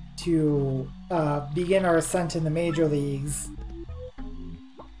like to begin our ascent in the major leagues,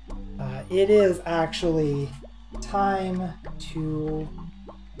 it is actually time to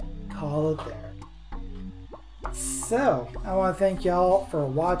call it there. So, I want to thank y'all for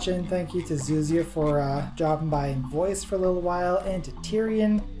watching. Thank you to Zuzia for dropping by in voice for a little while, and to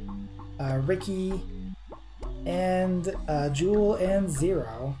Tyrion, Ricky, and Jewel and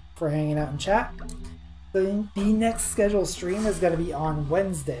Zero for hanging out in chat. The next scheduled stream is going to be on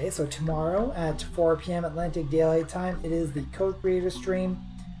Wednesday, so tomorrow at 4 p.m. Atlantic Daylight Time. It is the Code Creator stream.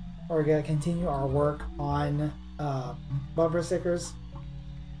 We're going to continue our work on bumper stickers,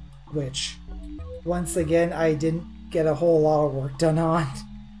 which, once again, I didn't get a whole lot of work done on.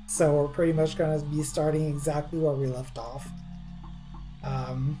 So we're pretty much going to be starting exactly where we left off.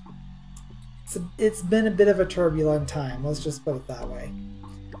 So it's been a bit of a turbulent time, let's just put it that way.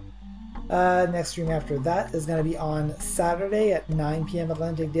 Next stream after that is going to be on Saturday at 9 p.m.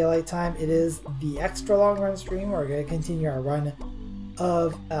 Atlantic Daylight Time. It is the extra long run stream. We're going to continue our run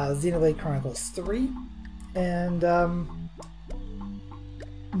of Xenoblade Chronicles 3. And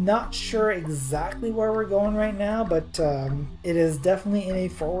not sure exactly where we're going right now, but it is definitely in a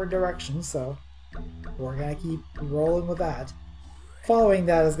forward direction, so we're going to keep rolling with that. Following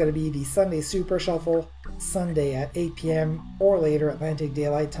that is going to be the Sunday Super Shuffle, Sunday at 8 p.m. or later Atlantic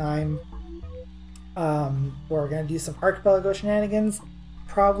Daylight Time. We're going to do some Archipelago shenanigans,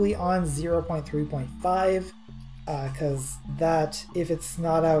 probably on 0.3.5, because that, if it's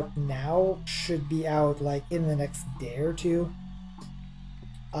not out now, should be out like in the next day or two.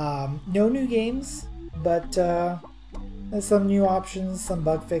 No new games, but there's some new options, some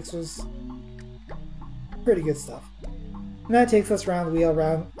bug fixes, pretty good stuff. And that takes us round the wheel,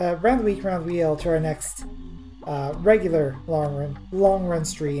 round the week, round the wheel to our next regular long run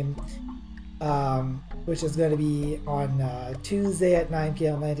stream, which is going to be on Tuesday at 9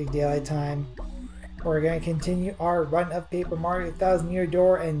 p.m. Atlantic Daylight Time. We're going to continue our run of Paper Mario 1000 Year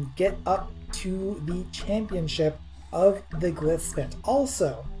Door and get up to the championship of the Glitzville.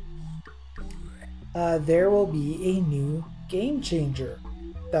 Also, there will be a new game changer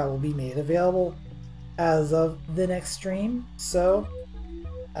that will be made available as of the next stream, so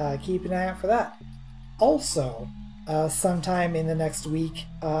keep an eye out for that. Also, sometime in the next week,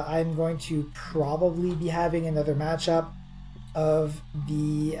 I'm going to probably be having another matchup of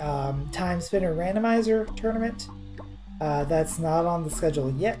the Time Spinner Randomizer tournament. That's not on the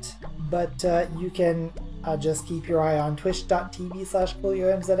schedule yet, but you can just keep your eye on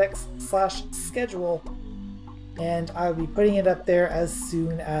twitch.tv/cooliomzx/schedule, and I'll be putting it up there as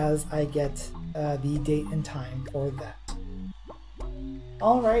soon as I get the date and time for that.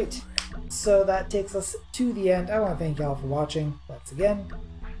 Alright, so that takes us to the end. I want to thank y'all for watching once again.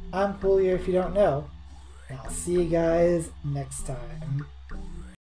 I'm Coolio if you don't know, and I'll see you guys next time.